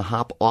Siegel is going to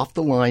hop off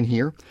the line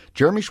here.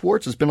 Jeremy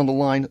Schwartz has been on the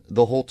line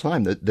the whole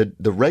time, the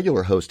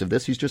regular host of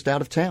this. He's just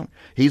out of town.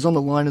 He's on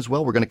the line as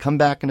well. We're going to come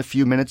back in a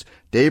few minutes.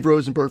 Dave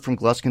Rosenberg from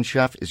Gluskin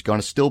Sheff is going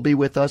to still be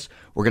with us.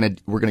 We're going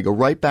to go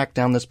right back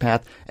down this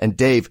path. And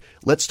Dave,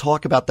 let's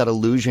talk about that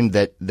allusion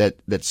that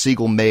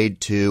Siegel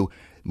made to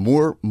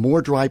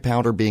more dry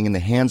powder being in the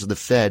hands of the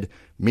Fed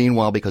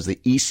Meanwhile, because the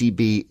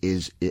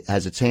ECB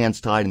has its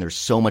hands tied and there's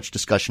so much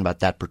discussion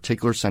about that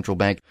particular central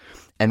bank.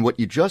 And what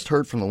you just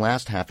heard from the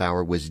last half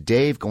hour was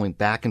Dave going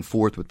back and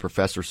forth with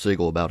Professor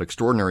Siegel about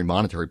extraordinary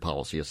monetary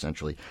policy,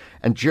 essentially.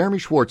 And Jeremy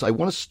Schwartz, I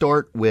want to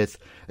start with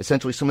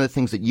essentially some of the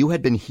things that you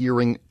had been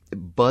hearing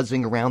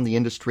buzzing around the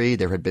industry.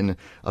 There had been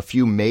a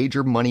few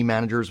major money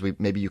managers.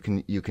 Maybe you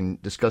can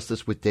discuss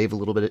this with Dave a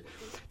little bit,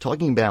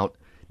 talking about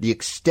the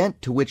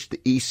extent to which the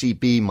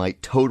ECB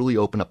might totally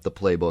open up the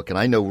playbook. And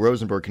I know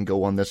Rosenberg can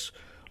go on this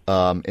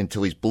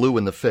until he's blue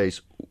in the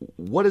face.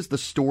 What is the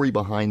story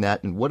behind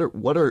that, and what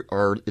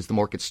is the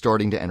market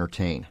starting to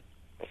entertain?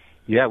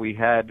 Yeah, we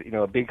had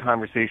a big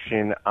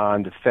conversation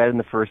on the Fed in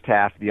the first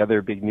half. The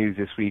other big news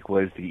this week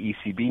was the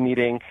ECB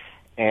meeting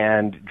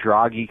and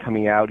Draghi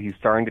coming out. He's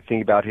starting to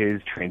think about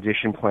his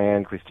transition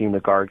plan. Christine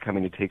Lagarde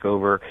coming to take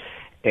over.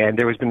 And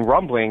there has been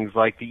rumblings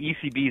like the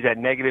ECB's at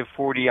negative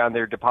 40 on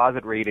their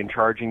deposit rate and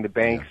charging the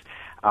banks.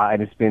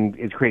 And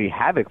it's creating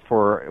havoc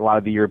for a lot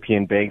of the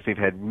European banks. They've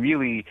had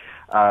really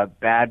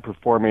bad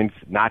performance,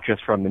 not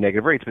just from the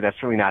negative rates, but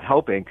that's really not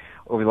helping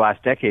over the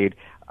last decade.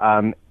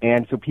 And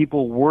so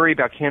people worry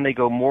about, can they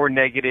go more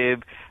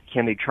negative?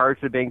 Can they charge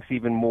the banks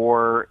even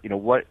more?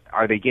 What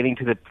are they getting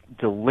to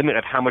the limit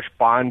of how much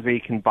bonds they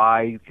can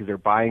buy, because they're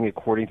buying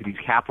according to these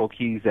capital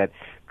keys that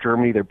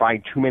Germany, they're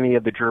buying too many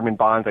of the German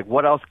bonds. Like,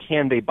 what else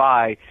can they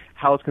buy?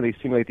 How else can they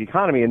stimulate the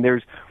economy? And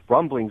there's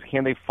rumblings.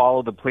 Can they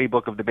follow the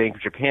playbook of the Bank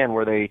of Japan,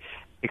 where they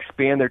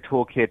expand their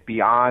toolkit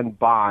beyond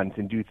bonds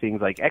and do things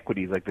like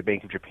equities, like the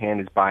Bank of Japan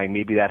is buying?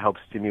 Maybe that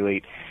helps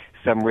stimulate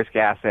some risk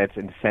assets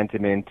and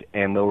sentiment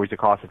and lowers the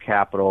cost of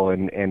capital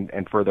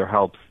and further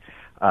helps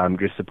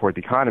just support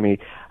the economy.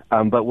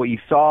 But what you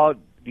saw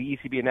the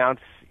ECB announce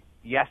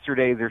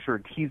yesterday, they're sort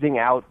of teasing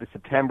out the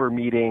September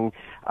meeting.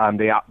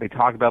 They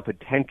talked about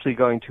potentially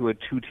going to a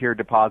two-tier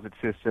deposit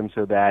system,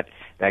 so that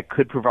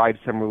could provide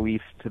some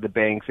relief to the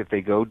banks if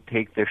they go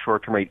take their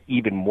short-term rate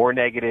even more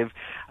negative.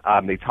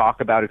 They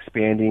talk about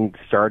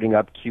starting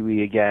up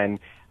QE again.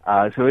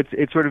 So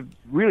it's sort of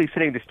really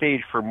setting the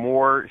stage for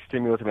more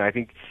stimulus. I mean, I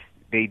think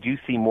they do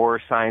see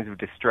more signs of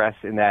distress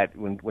in that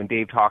when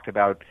Dave talked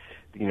about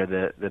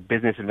the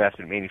business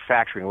investment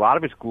manufacturing, a lot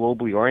of it's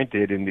globally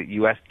oriented, and the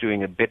U.S.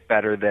 doing a bit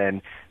better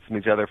than some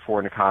of these other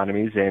foreign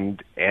economies.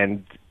 And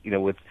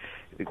with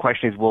the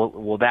question is,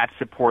 will that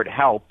support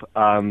help?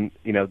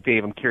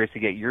 Dave, I'm curious to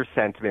get your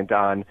sentiment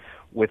on,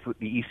 with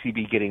the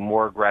ECB getting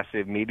more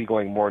aggressive, maybe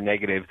going more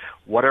negative,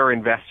 what are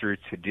investors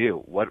to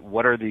do?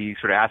 What are the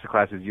sort of asset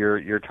classes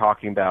you're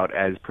talking about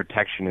as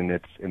protection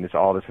in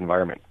all this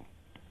environment?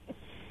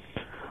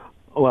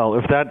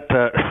 Well,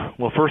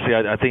 firstly,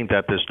 I think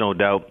that there's no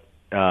doubt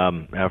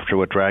after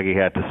what Draghi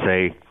had to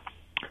say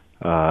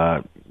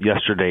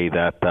yesterday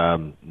that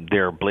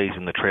they're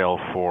blazing the trail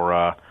for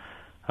a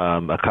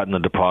cut in the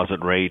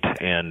deposit rate,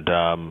 and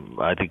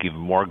I think even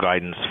more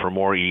guidance for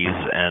more ease,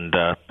 and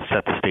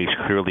set the stage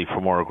clearly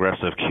for more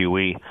aggressive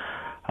QE.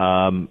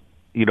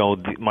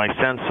 My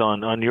sense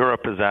on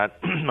Europe is that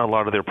a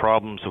lot of their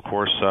problems, of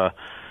course, are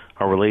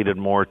related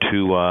more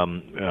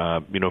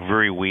to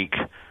very weak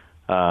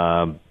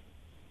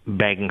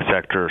banking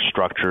sector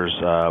structures,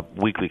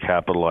 weakly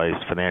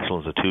capitalized financial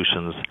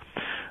institutions,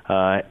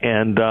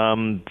 and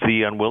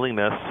the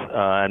unwillingness,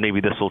 and maybe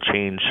this will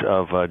change,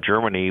 of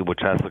Germany, which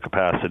has the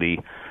capacity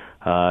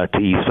to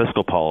ease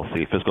fiscal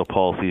policy. Fiscal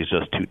policy is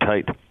just too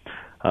tight,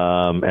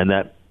 and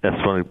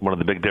that's one of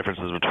the big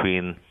differences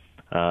between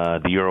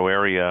the euro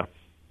area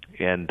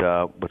and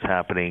what's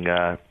happening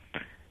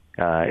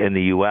in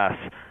the U.S.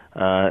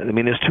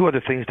 There's two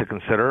other things to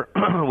consider,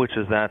 which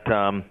is that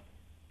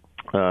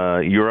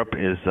Europe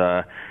is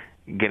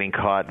getting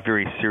caught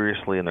very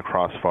seriously in the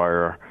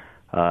crossfire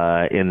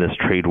in this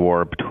trade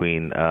war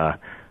between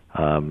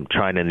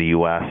China and the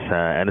U.S.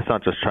 And it's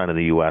not just China and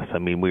the U.S.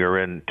 We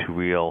are into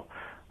real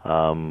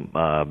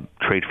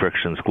trade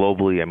frictions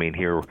globally.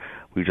 Here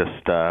we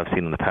just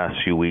seen in the past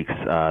few weeks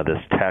this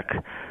tech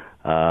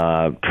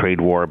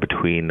trade war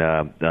between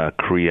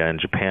Korea and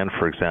Japan,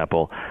 for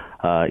example.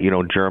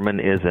 German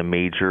is a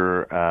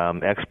major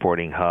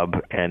exporting hub,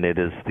 and it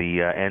is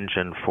the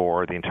engine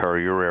for the entire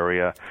euro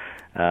area,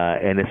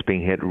 and it's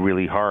being hit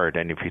really hard.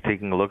 And if you're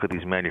taking a look at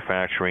these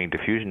manufacturing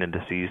diffusion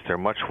indices, they're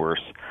much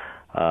worse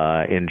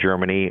in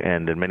Germany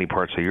and in many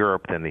parts of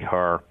Europe than they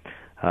are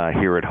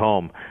here at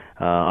home.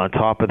 On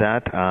top of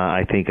that,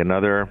 I think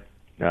another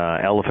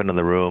elephant in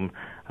the room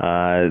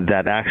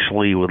that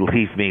actually would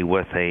leave me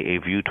with a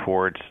view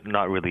towards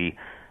not really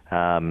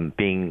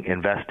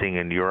investing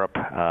in Europe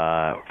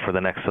for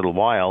the next little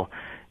while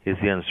is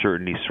the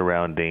uncertainty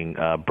surrounding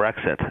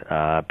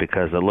Brexit,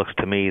 because it looks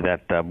to me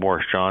that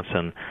Boris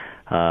Johnson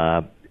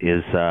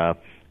is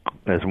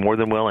more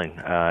than willing,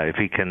 if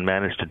he can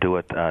manage to do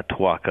it, to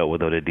walk out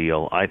without a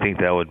deal. I think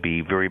that would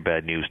be very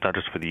bad news, not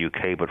just for the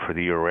UK, but for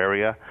the euro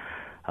area.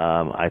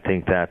 I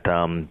think that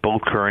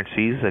both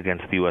currencies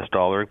against the U.S.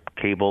 dollar,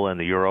 cable and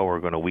the euro,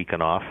 are going to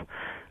weaken off.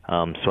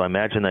 So I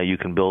imagine that you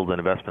can build an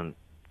investment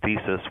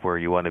thesis where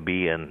you want to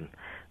be in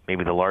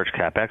maybe the large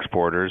cap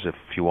exporters, if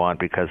you want,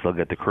 because they'll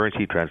get the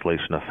currency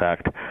translation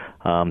effect.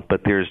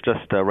 But there's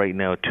just right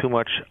now too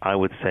much, I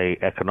would say,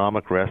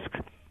 economic risk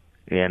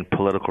and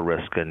political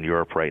risk in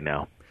Europe right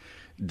now.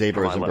 Dave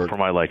Rosenberg, for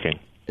my liking.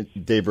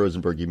 Dave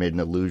Rosenberg, you made an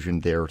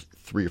allusion there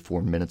 3 or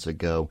 4 minutes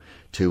ago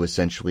to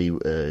essentially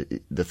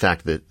the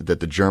fact that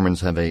the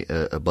Germans have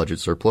a budget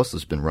surplus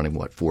that's been running,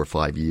 4 or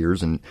 5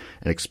 years, and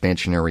an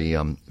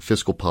expansionary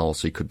fiscal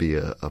policy could be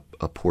a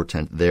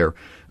portent there.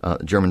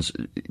 Germans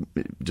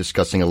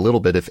discussing a little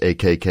bit if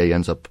AKK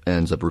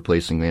ends up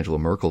replacing Angela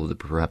Merkel, that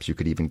perhaps you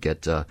could even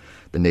get the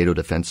NATO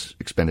defense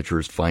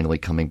expenditures finally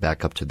coming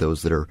back up to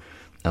those that are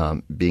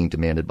being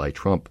demanded by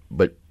Trump.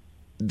 But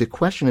the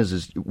question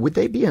is would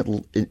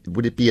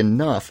it be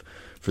enough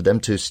for them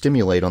to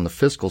stimulate on the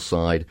fiscal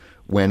side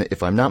when,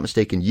 if I'm not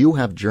mistaken, you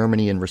have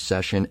Germany in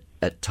recession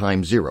at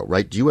time zero,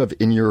 right? Do you have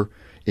in your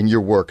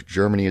work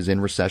Germany is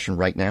in recession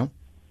right now?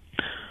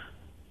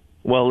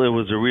 Well, it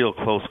was a real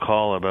close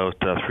call about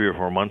 3 or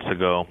 4 months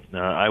ago.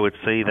 I would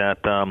say that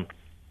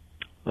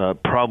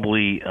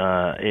certainly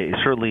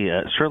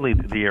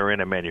they are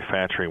in a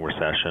manufacturing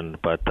recession,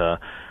 but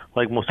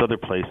like most other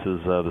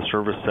places, the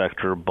service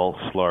sector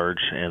bulks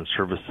large, and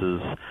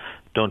services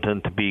don't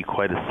tend to be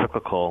quite as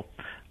cyclical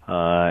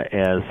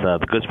as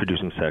the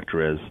goods-producing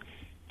sector is.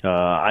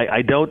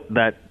 I doubt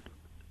that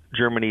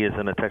Germany is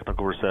in a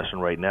technical recession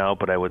right now,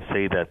 but I would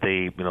say that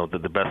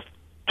the best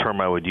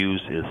term I would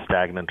use is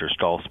stagnant or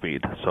stall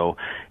speed. So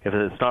if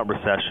it's not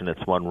recession,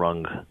 it's one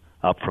rung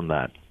up from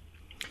that.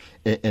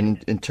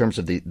 And in terms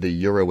of the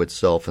euro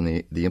itself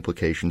and the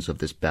implications of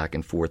this back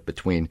and forth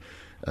between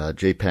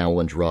Jay Powell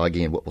and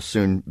Draghi and what will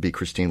soon be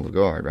Christine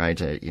Lagarde,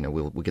 right?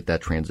 We'll get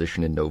that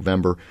transition in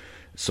November.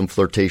 Some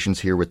flirtations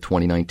here with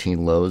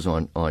 2019 lows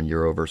on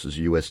euro versus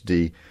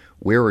USD.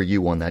 Where are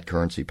you on that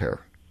currency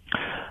pair?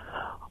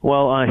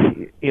 Well, I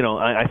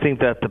think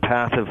that the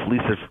path of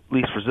least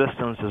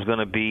resistance is going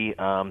to be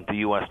the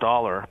U.S.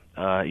 dollar.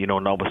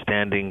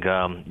 Notwithstanding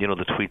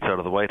the tweets out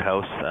of the White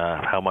House,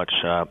 how much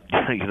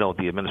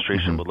the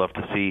administration would love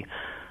to see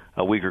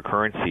a weaker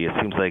currency. It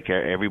seems like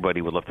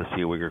everybody would love to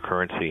see a weaker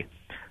currency,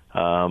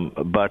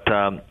 but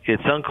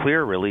it's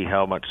unclear really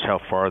how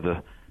far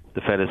the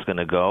Fed is going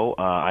to go.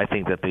 I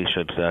think that they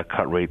should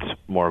cut rates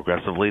more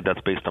aggressively.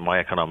 That's based on my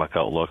economic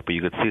outlook, but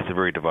you could see it's a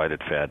very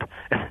divided Fed.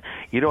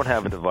 You don't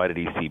have a divided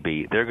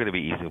ECB. They're going to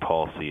be easing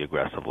policy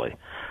aggressively.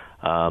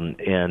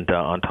 And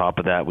on top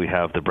of that, we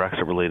have the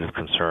Brexit-related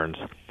concerns.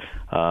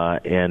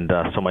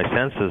 So my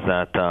sense is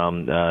that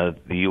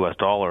the U.S.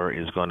 dollar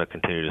is going to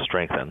continue to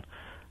strengthen,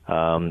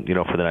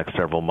 for the next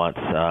several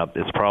months.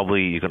 It's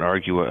probably, you can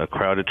argue, a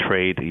crowded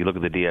trade. You look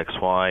at the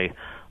DXY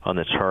on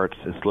the charts,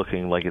 it's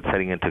looking like it's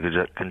heading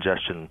into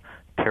congestion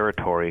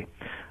territory.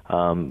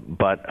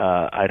 But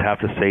I'd have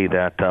to say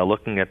that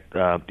looking at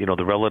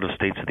the relative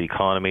states of the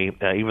economy,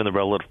 even the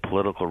relative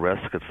political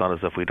risk, it's not as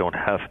if we don't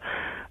have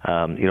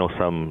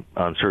some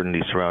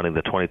uncertainty surrounding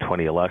the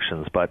 2020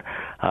 elections. But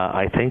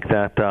I think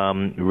that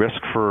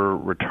risk for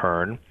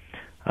return,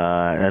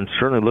 and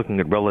certainly looking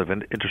at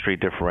relative interest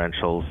rate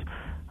differentials,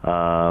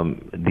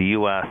 the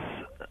U.S.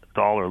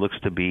 dollar looks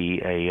to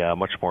be a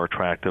much more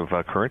attractive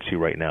currency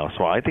right now.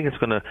 So I think it's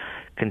going to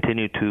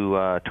continue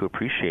to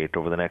appreciate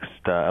over the next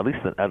at least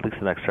the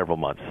next several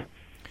months.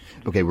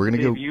 Okay, we're going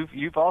to go.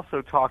 You've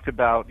also talked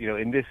about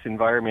in this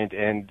environment,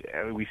 and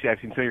I've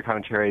seen some of your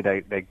commentary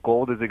that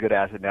gold is a good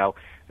asset now.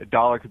 The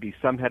dollar could be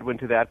some headwind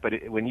to that, but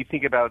when you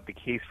think about the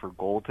case for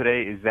gold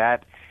today, is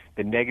that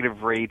the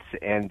negative rates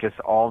and just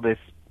all this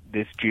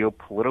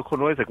geopolitical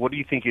noise? Like, what do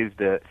you think is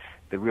the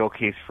real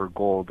case for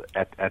gold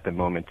at the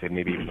moment, and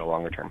maybe even the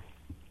longer term?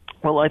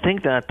 Well, I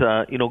think that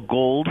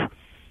gold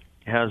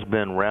has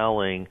been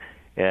rallying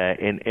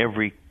in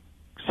every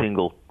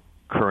single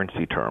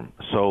currency term.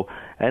 So,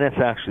 and it's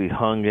actually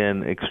hung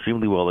in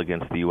extremely well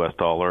against the U.S.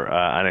 dollar.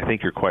 And I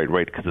think you're quite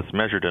right because it's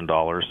measured in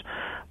dollars,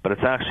 but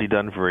it's actually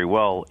done very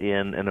well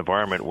in an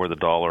environment where the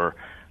dollar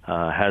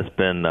has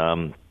been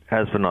on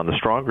the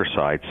stronger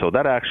side. So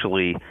that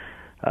actually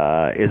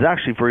is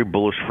actually very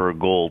bullish for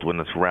gold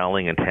when it's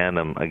rallying in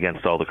tandem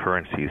against all the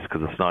currencies,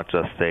 because it's not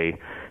just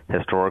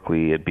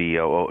historically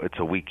it's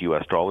a weak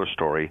U.S. dollar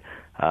story.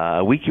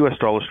 A weak U.S.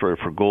 dollar story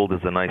for gold is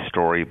a nice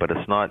story, but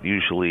it's not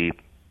usually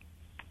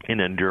an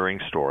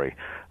enduring story.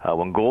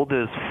 When gold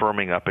is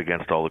firming up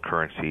against all the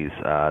currencies,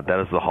 that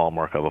is the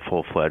hallmark of a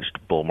full-fledged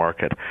bull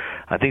market.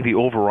 I think the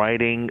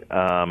overriding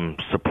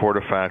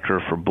supportive factor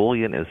for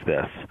bullion is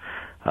this.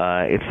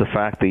 It's the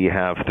fact that you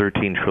have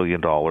 $13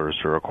 trillion,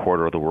 or a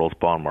quarter of the world's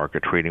bond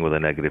market, trading with a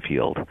negative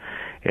yield.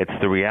 It's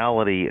the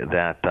reality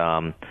that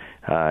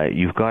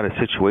you've got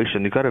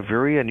a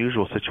very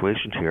unusual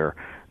situation here,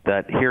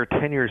 that here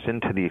 10 years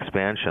into the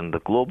expansion,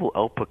 the global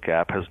output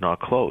gap has not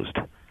closed.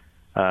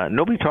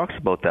 Nobody talks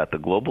about that. The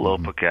global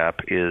output gap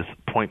is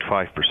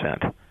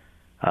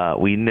 0.5%.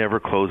 We never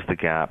closed the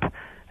gap.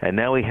 And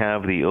now we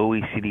have the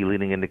OECD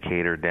leading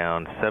indicator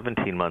down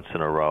 17 months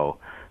in a row,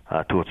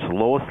 to its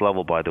lowest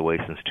level, by the way,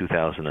 since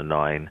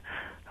 2009.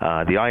 The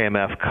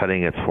IMF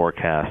cutting its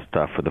forecast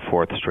for the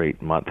fourth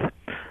straight month.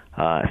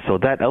 So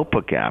that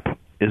output gap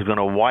is going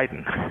to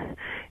widen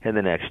in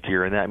the next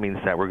year, and that means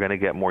that we're going to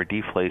get more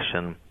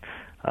deflation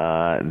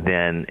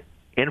than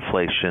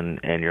inflation.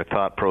 And your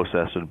thought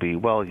process would be,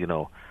 well,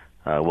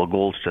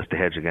 gold's just a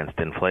hedge against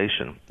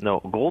inflation.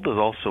 No, gold is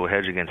also a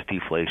hedge against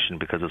deflation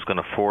because it's going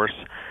to force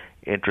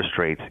interest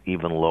rates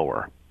even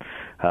lower.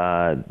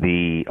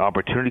 The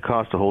opportunity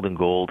cost of holding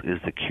gold is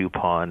the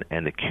coupon,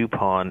 and the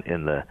coupon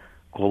in the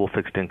global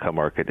fixed income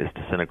market is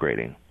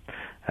disintegrating.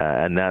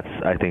 And that's,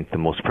 I think,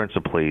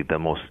 really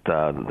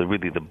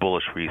the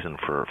bullish reason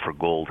for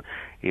gold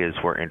is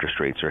where interest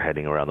rates are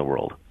heading around the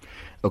world.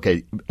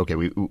 Okay.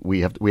 We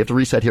have to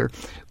reset here.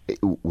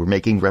 We're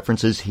making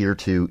references here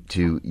to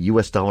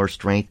U.S. dollar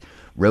strength.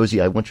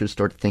 Rosie, I want you to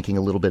start thinking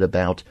a little bit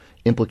about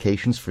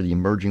implications for the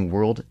emerging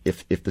world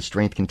if the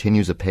strength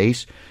continues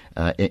apace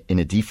in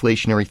a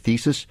deflationary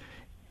thesis.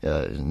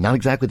 Not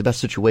exactly the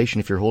best situation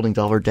if you're holding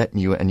dollar debt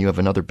and you have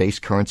another base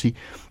currency.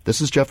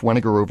 This is Jeff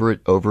Weniger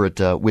over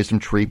at Wisdom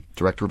Tree,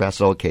 Director of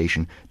Asset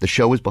Allocation. The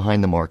show is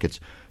Behind the Markets.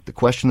 The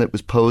question that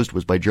was posed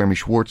was by Jeremy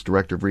Schwartz,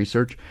 Director of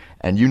Research,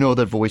 and you know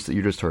that voice that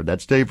you just heard.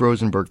 That's Dave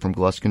Rosenberg from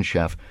Gluskin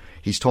Sheff.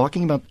 He's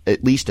talking about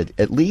at least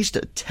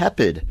a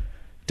tepid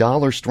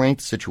dollar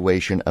strength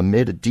situation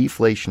amid a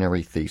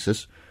deflationary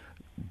thesis,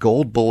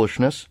 gold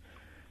bullishness.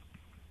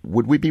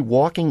 Would we be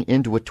walking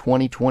into a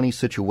 2020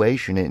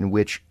 situation in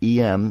which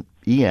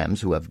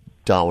EMs who have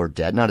dollar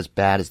debt, not as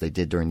bad as they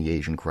did during the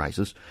Asian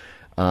crisis,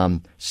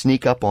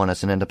 sneak up on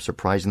us and end up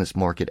surprising this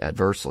market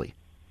adversely?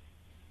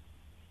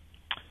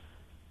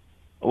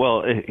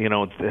 Well,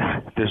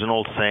 there's an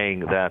old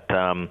saying that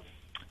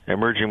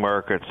emerging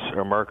markets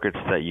are markets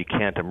that you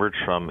can't emerge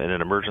from in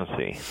an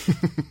emergency.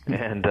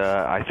 And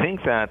I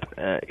think that,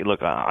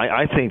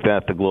 I think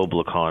that the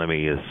global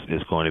economy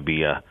is going to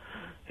be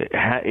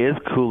is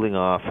cooling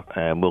off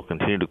and will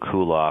continue to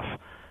cool off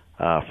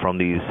from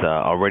these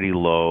already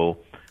low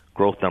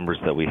growth numbers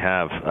that we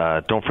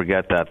have. Don't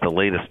forget that the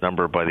latest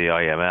number by the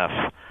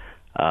IMF,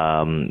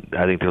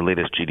 I think their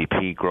latest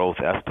GDP growth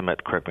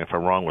estimate, correct me if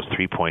I'm wrong, was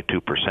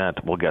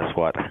 3.2%. Well, guess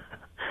what?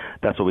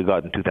 That's what we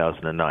got in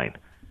 2009.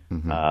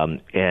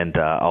 Mm-hmm. And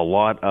a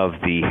lot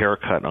of the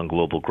haircut on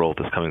global growth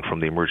is coming from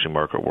the emerging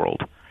market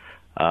world.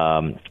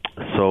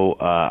 So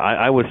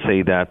I would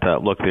say that,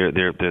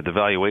 the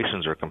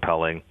valuations are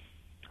compelling,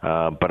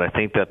 but I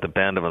think that the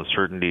band of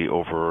uncertainty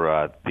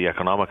over the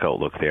economic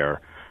outlook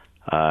there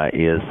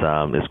is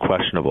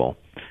questionable.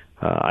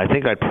 I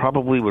think I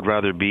probably would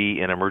rather be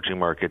in emerging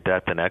market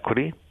debt than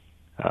equity.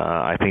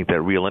 I think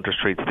that real interest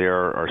rates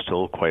there are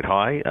still quite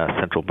high.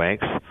 Central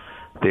banks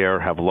there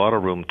have a lot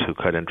of room to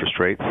cut interest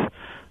rates.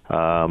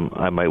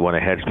 I might want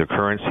to hedge their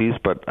currencies,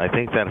 but I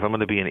think that if I'm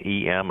going to be in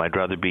EM, I'd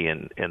rather be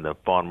in the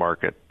bond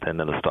market than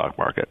in the stock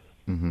market.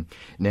 Mm-hmm.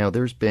 Now,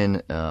 there's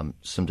been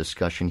some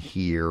discussion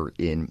here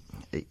in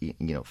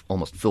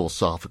almost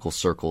philosophical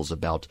circles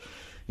about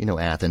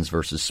Athens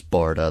versus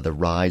Sparta, the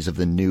rise of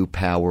the new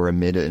power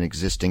amid an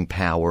existing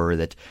power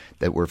that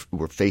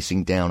we're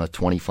facing down a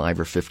 25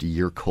 or 50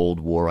 year Cold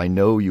War. I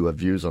know you have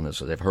views on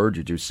this. I've heard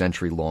you do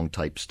century-long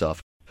type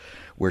stuff,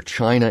 where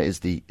China is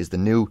the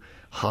new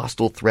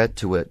hostile threat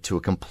to a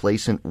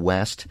complacent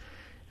West.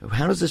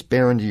 How does this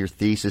bear into your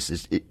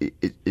thesis?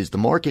 Is the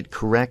market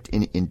correct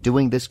in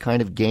doing this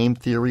kind of game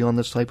theory on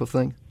this type of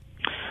thing?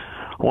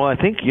 Well, I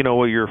think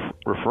what you're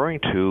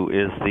referring to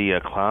is the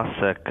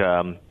classic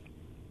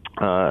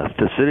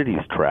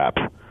Thucydides trap,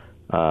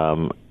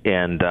 and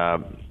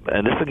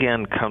this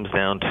again comes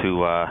down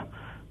to a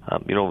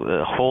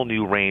whole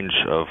new range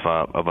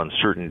of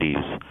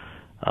uncertainties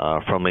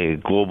from a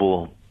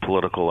global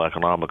political,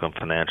 economic, and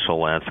financial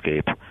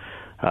landscape.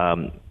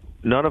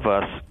 None of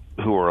us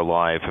who are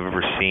alive have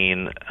ever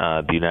seen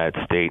the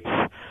United States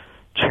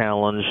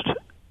challenged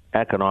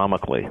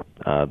economically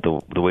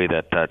the way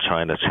that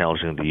China is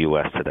challenging the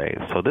U.S. today.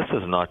 So this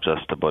is not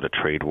just about a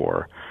trade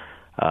war.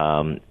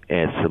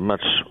 It's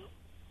much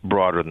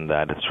broader than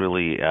that. It's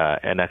really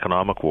an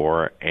economic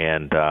war,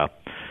 and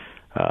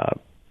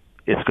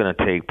it's going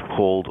to take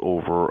hold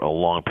over a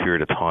long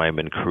period of time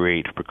and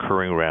create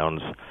recurring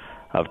rounds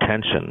of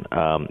tension.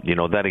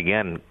 That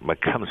again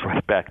comes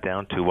right back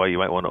down to why you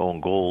might want to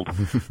own gold.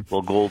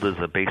 Well, gold is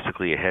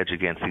basically a hedge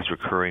against these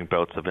recurring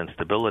bouts of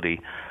instability.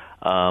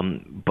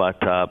 But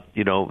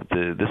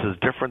this is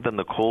different than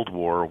the Cold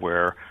War,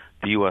 where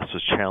the U.S.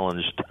 was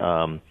challenged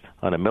on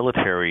a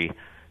military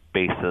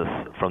basis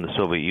from the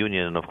Soviet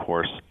Union, and of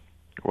course,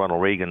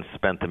 Ronald Reagan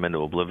spent them into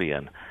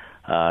oblivion.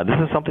 This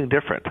is something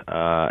different,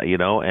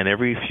 and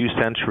every few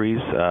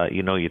centuries,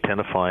 you tend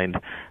to find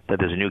that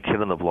there's a new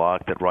kid on the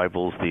block that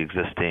rivals the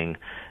existing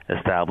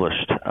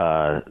established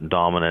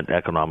dominant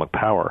economic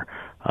power,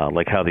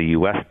 like how the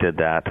U.S. did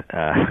that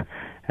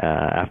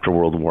after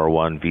World War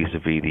I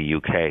vis-a-vis the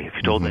U.K. If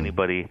you told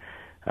anybody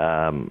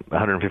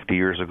 150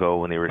 years ago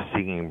when they were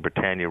singing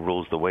Britannia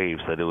Rules the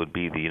Waves that it would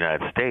be the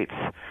United States,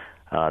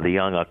 the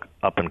young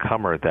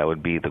up-and-comer that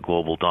would be the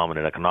global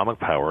dominant economic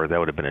power, that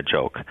would have been a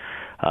joke.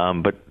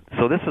 But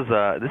so this is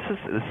a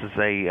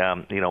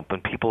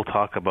when people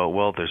talk about,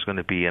 well, there's going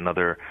to be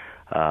another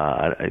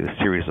a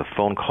series of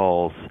phone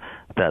calls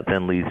that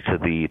then leads to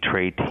the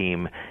trade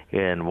team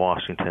in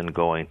Washington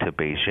going to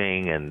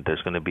Beijing, and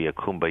there's going to be a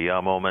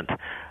kumbaya moment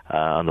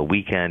on the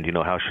weekend.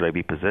 How should I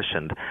be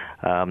positioned?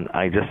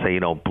 I just say,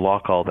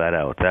 block all that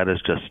out. That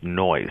is just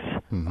noise.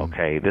 Mm-hmm.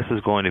 Okay, this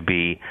is going to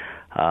be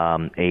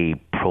a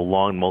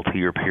prolonged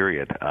multi-year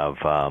period of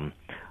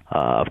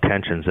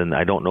tensions, and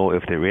I don't know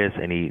if there is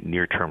any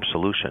near-term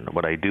solution.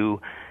 What I do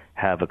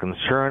have a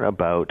concern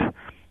about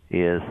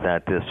is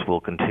that this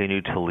will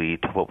continue to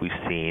lead to what we've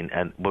seen,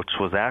 and which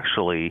was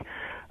actually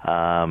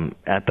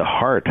at the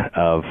heart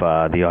of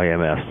the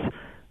IMF's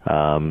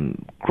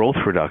growth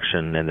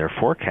reduction and their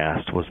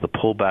forecast was the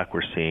pullback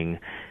we're seeing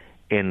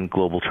in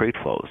global trade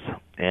flows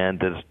and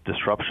the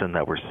disruption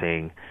that we're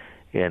seeing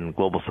in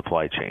global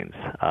supply chains.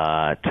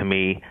 To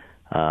me,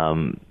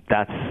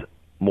 that's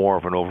more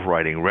of an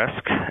overriding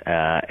risk,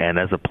 and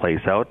as it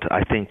plays out,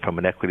 I think from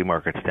an equity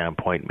market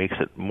standpoint, makes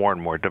it more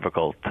and more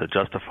difficult to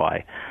justify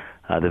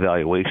the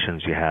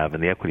valuations you have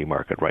in the equity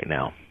market right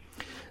now.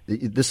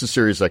 This is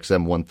Sirius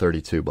XM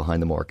 132,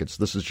 Behind the Markets.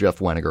 This is Jeff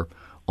Weniger.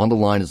 On the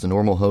line is the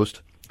normal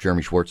host,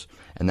 Jeremy Schwartz,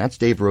 and that's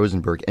Dave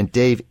Rosenberg. And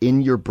Dave,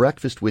 in your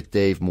Breakfast with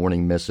Dave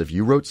morning missive,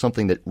 you wrote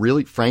something that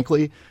really,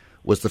 frankly,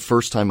 was the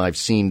first time I've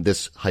seen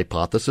this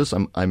hypothesis.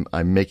 I'm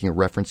making a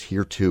reference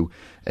here to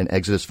an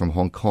exodus from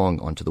Hong Kong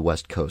onto the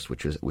West Coast,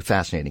 which is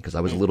fascinating because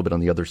I was a little bit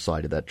on the other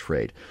side of that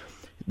trade.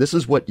 This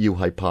is what you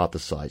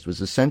hypothesized, was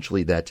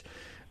essentially that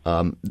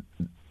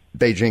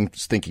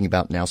Beijing's thinking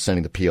about now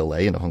sending the PLA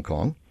into Hong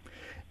Kong,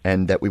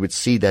 and that we would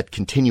see that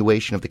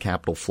continuation of the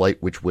capital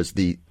flight, which was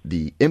the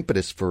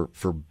impetus for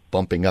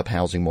bumping up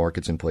housing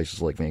markets in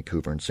places like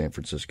Vancouver and San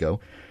Francisco.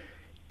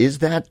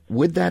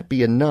 Would that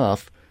be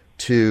enough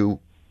to,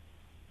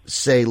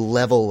 say,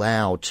 level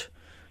out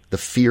the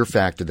fear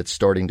factor that's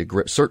starting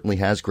to certainly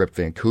has gripped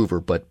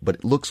Vancouver, but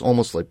it looks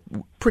almost like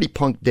pretty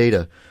punk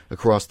data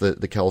across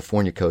the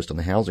California coast on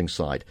the housing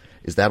side?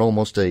 Is that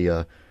almost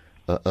a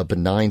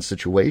benign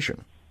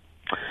situation?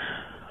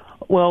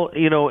 Well,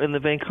 in the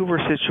Vancouver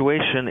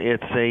situation,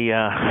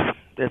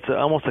 it's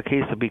almost a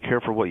case of be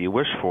careful what you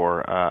wish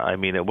for.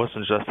 It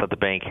wasn't just that the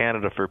Bank of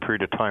Canada for a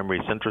period of time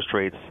raised interest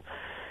rates,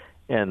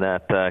 and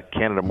that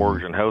Canada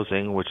Mortgage and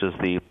Housing, which is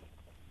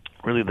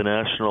really the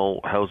National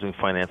Housing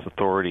Finance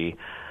Authority,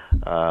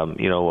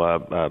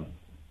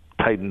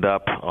 tightened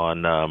up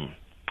on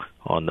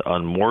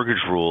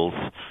mortgage rules,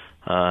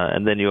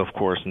 and then you, of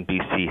course, in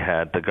BC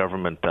had the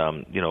government,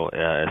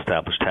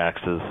 establish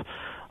taxes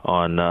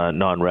on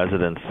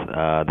non-residents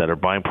that are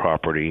buying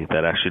property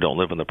that actually don't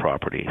live in the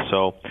property.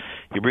 So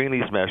you bring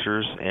these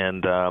measures,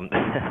 and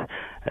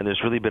and there's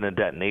really been a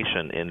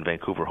detonation in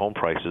Vancouver home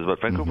prices.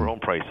 But Vancouver home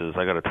prices,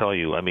 I got to tell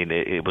you,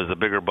 it was a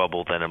bigger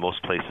bubble than in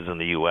most places in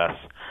the U.S.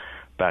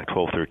 back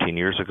 12, 13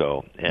 years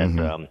ago. And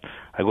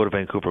I go to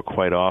Vancouver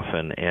quite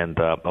often, and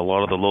a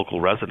lot of the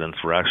local residents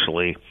were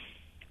actually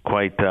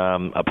quite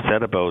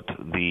upset about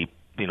the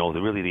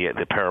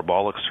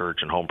parabolic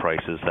surge in home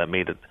prices that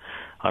made it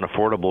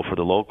unaffordable for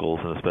the locals,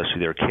 and especially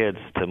their kids,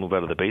 to move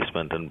out of the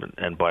basement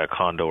and buy a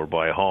condo or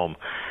buy a home.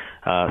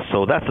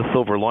 So that's a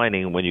silver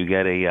lining when you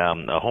get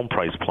a home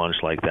price plunge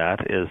like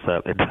that, is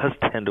it does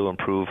tend to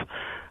improve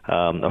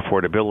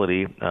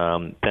affordability.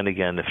 Then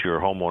again, if you're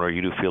a homeowner,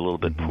 you do feel a little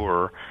bit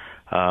poorer.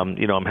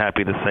 I'm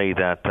happy to say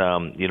that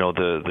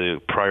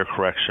the prior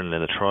correction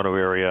in the Toronto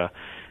area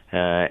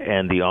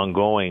and the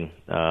ongoing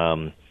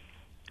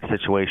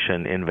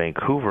situation in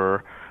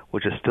Vancouver,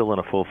 which is still in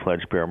a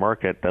full-fledged bear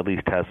market, at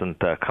least hasn't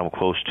come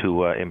close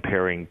to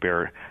impairing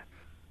bear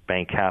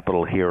bank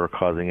capital here or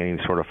causing any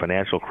sort of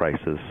financial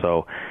crisis.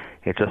 So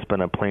it's just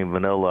been a plain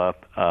vanilla,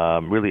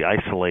 really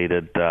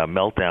isolated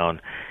meltdown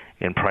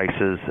in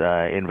prices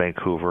in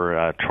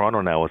Vancouver.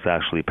 Toronto now has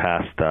actually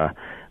passed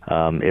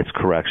its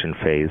correction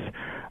phase.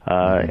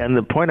 And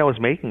the point I was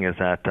making is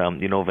that,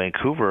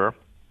 Vancouver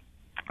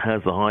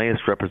has the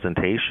highest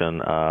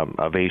representation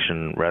of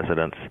Asian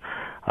residents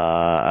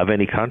of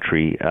any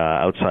country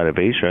outside of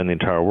Asia in the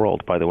entire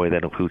world. By the way,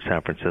 that includes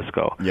San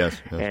Francisco.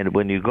 Yes. And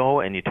when you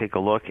go and you take a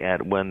look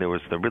at when there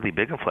was the really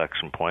big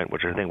inflection point,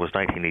 which I think was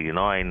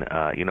 1989,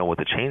 with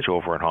the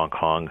changeover in Hong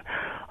Kong,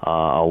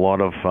 a lot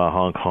of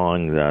Hong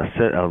Kong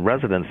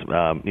residents,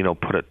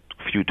 put a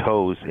few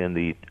toes in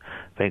the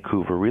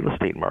Vancouver real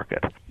estate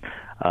market.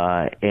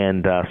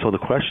 So the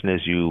question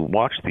is, you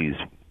watch these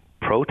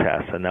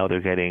protests, and now they're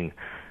getting,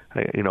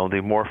 they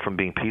morph from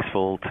being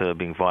peaceful to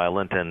being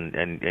violent, and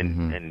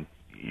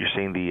you're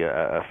seeing the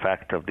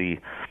effect of the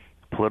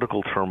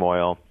political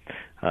turmoil.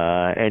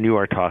 And you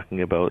are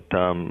talking about,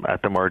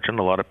 at the margin,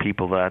 a lot of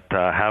people that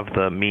have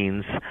the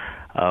means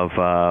of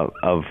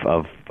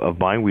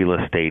buying real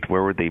estate.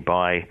 Where would they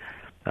buy?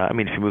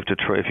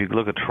 If you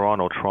look at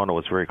Toronto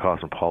is very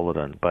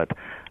cosmopolitan, but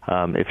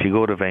if you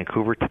go to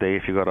Vancouver today,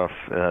 if you got off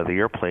the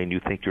airplane, you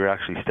think you're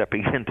actually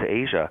stepping into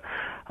Asia.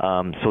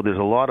 So there's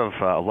a lot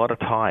of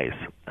ties,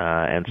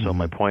 and so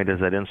my point is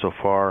that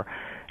insofar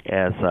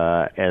as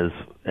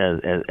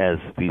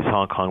these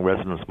Hong Kong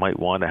residents might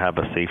want to have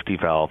a safety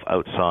valve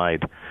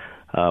outside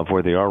of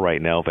where they are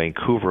right now,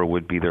 Vancouver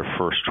would be their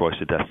first choice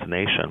of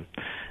destination,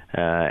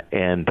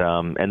 and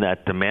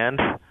that demand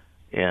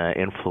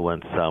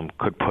influence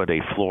could put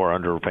a floor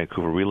under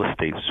Vancouver real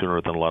estate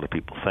sooner than a lot of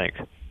people think.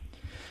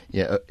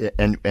 Yeah,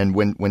 and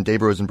when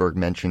Dave Rosenberg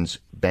mentions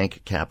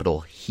bank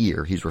capital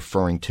here, he's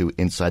referring to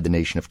inside the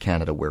nation of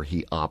Canada where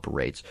he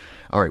operates.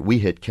 All right, we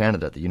hit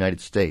Canada, the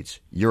United States,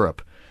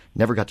 Europe,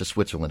 never got to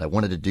Switzerland. I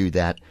wanted to do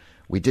that.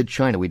 We did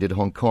China, we did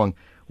Hong Kong.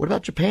 What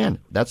about Japan?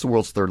 That's the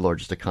world's third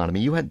largest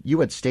economy. You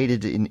had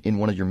stated in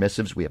one of your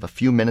missives, we have a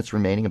few minutes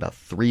remaining, about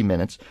 3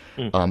 minutes,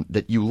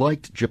 that you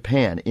liked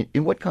Japan.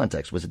 In what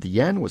context? Was it the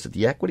yen? Was it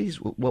the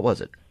equities? What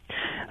was it?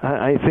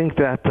 I think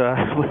that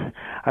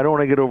I don't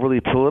want to get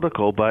overly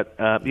political, but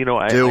I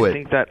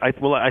think that I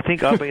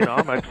think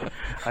Abenomics.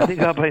 I think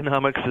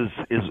Abenomics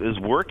is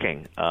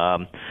working.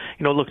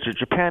 Look,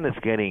 Japan is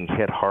getting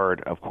hit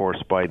hard, of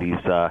course, by these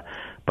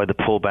by the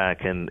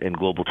pullback in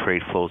global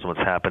trade flows and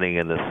what's happening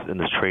in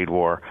this trade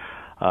war,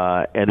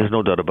 and there's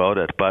no doubt about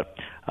it. But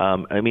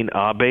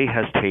Abe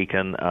has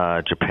taken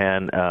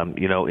Japan,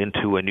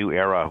 into a new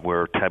era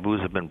where taboos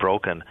have been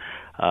broken.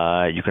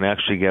 You can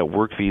actually get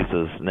work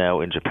visas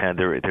now in Japan.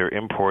 They're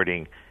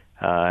importing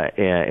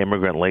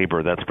immigrant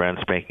labor. That's brand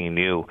spanking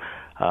new.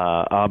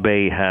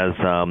 Abe has,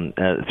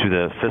 through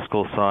the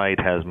fiscal side,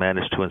 has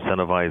managed to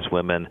incentivize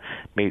women,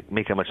 make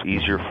it much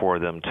easier for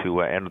them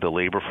to enter the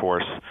labor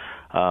force.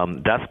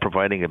 That's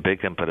providing a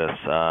big impetus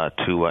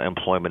to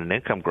employment and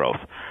income growth.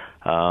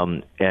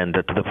 And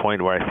to the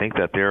point where I think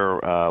that their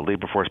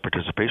labor force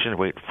participation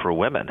rate for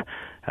women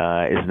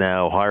is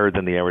now higher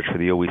than the average for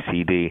the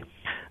OECD.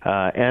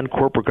 And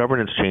corporate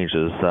governance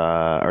changes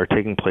are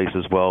taking place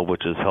as well,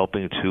 which is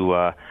helping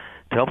to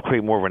help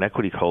create more of an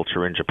equity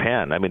culture in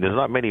Japan. I mean, there's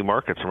not many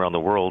markets around the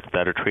world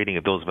that are trading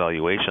at those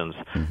valuations,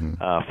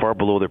 far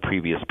below their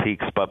previous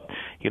peaks. But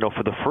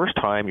for the first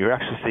time, you're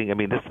actually seeing. I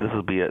mean, this is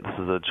a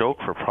joke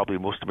for probably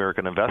most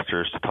American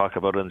investors to talk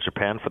about it in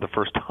Japan for the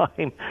first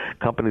time.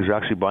 Companies are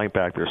actually buying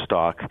back their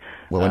stock.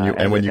 Well, when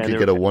you could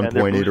get a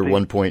 1.8 or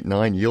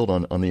 1.9 yield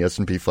on the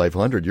S&P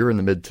 500, you're in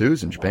the mid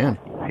twos in Japan.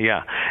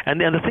 Yeah,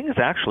 and the thing is,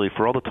 actually,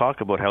 for all the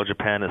talk about how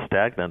Japan is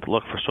stagnant,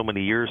 look, for so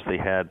many years they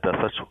had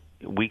such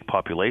weak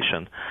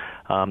population.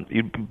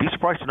 You'd be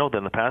surprised to know that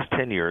in the past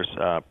 10 years,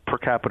 per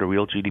capita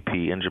real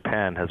GDP in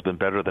Japan has been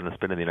better than it's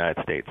been in the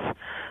United States.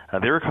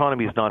 Their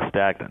economy is not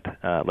stagnant.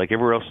 Like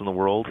everywhere else in the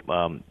world,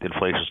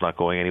 inflation is not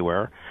going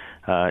anywhere.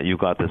 You've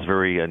got this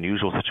very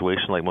unusual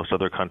situation like most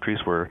other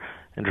countries where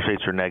interest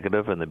rates are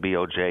negative and the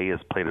BOJ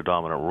has played a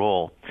dominant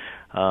role.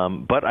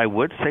 But I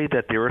would say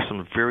that there are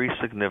some very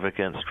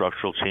significant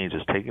structural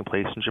changes taking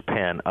place in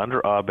Japan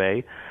under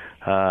Abe,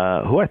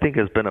 who I think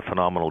has been a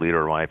phenomenal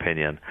leader in my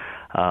opinion.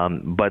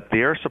 But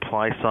their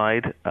supply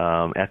side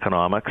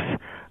economics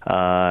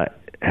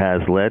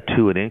has led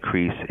to an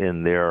increase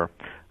in their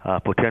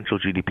potential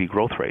GDP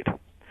growth rate.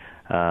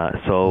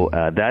 So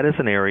that is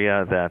an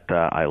area that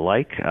I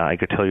like. I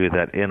could tell you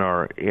that in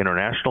our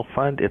international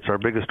fund, it's our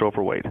biggest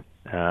overweight.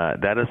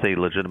 That is a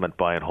legitimate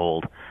buy and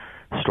hold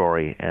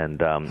story.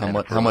 And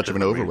how much of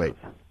an overweight?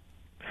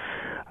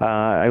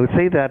 I would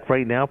say that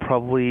right now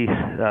probably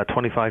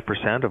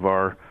 25% of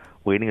our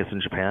weighting is in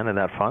Japan in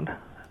that fund.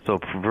 So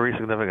very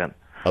significant.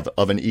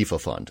 Of an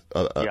IFA fund?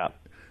 Yeah.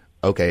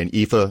 Okay, an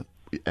IFA,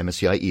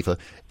 MSCI IFA,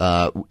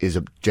 is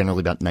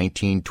generally about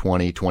 19,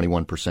 20,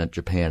 21%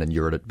 Japan, and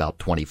you're at about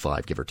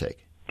 25, give or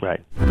take.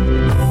 Right.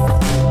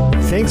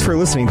 Thanks for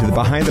listening to the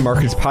Behind the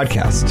Markets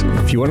podcast.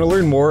 If you want to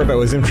learn more about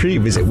WisdomTree,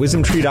 visit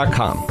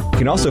wisdomtree.com. You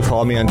can also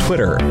follow me on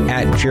Twitter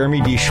at Jeremy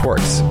D.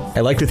 Schwartz.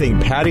 I'd like to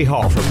thank Patty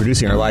Hall for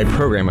producing our live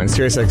program on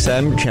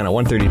SiriusXM Channel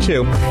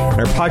 132 and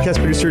our podcast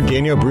producer,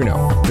 Daniel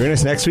Bruno. Join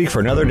us next week for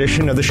another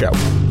edition of the show.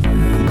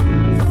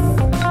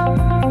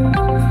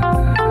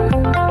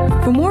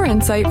 For more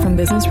insight from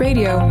Business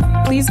Radio,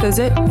 please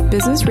visit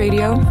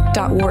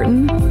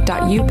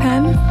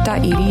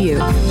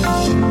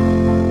businessradio.wharton.upenn.edu.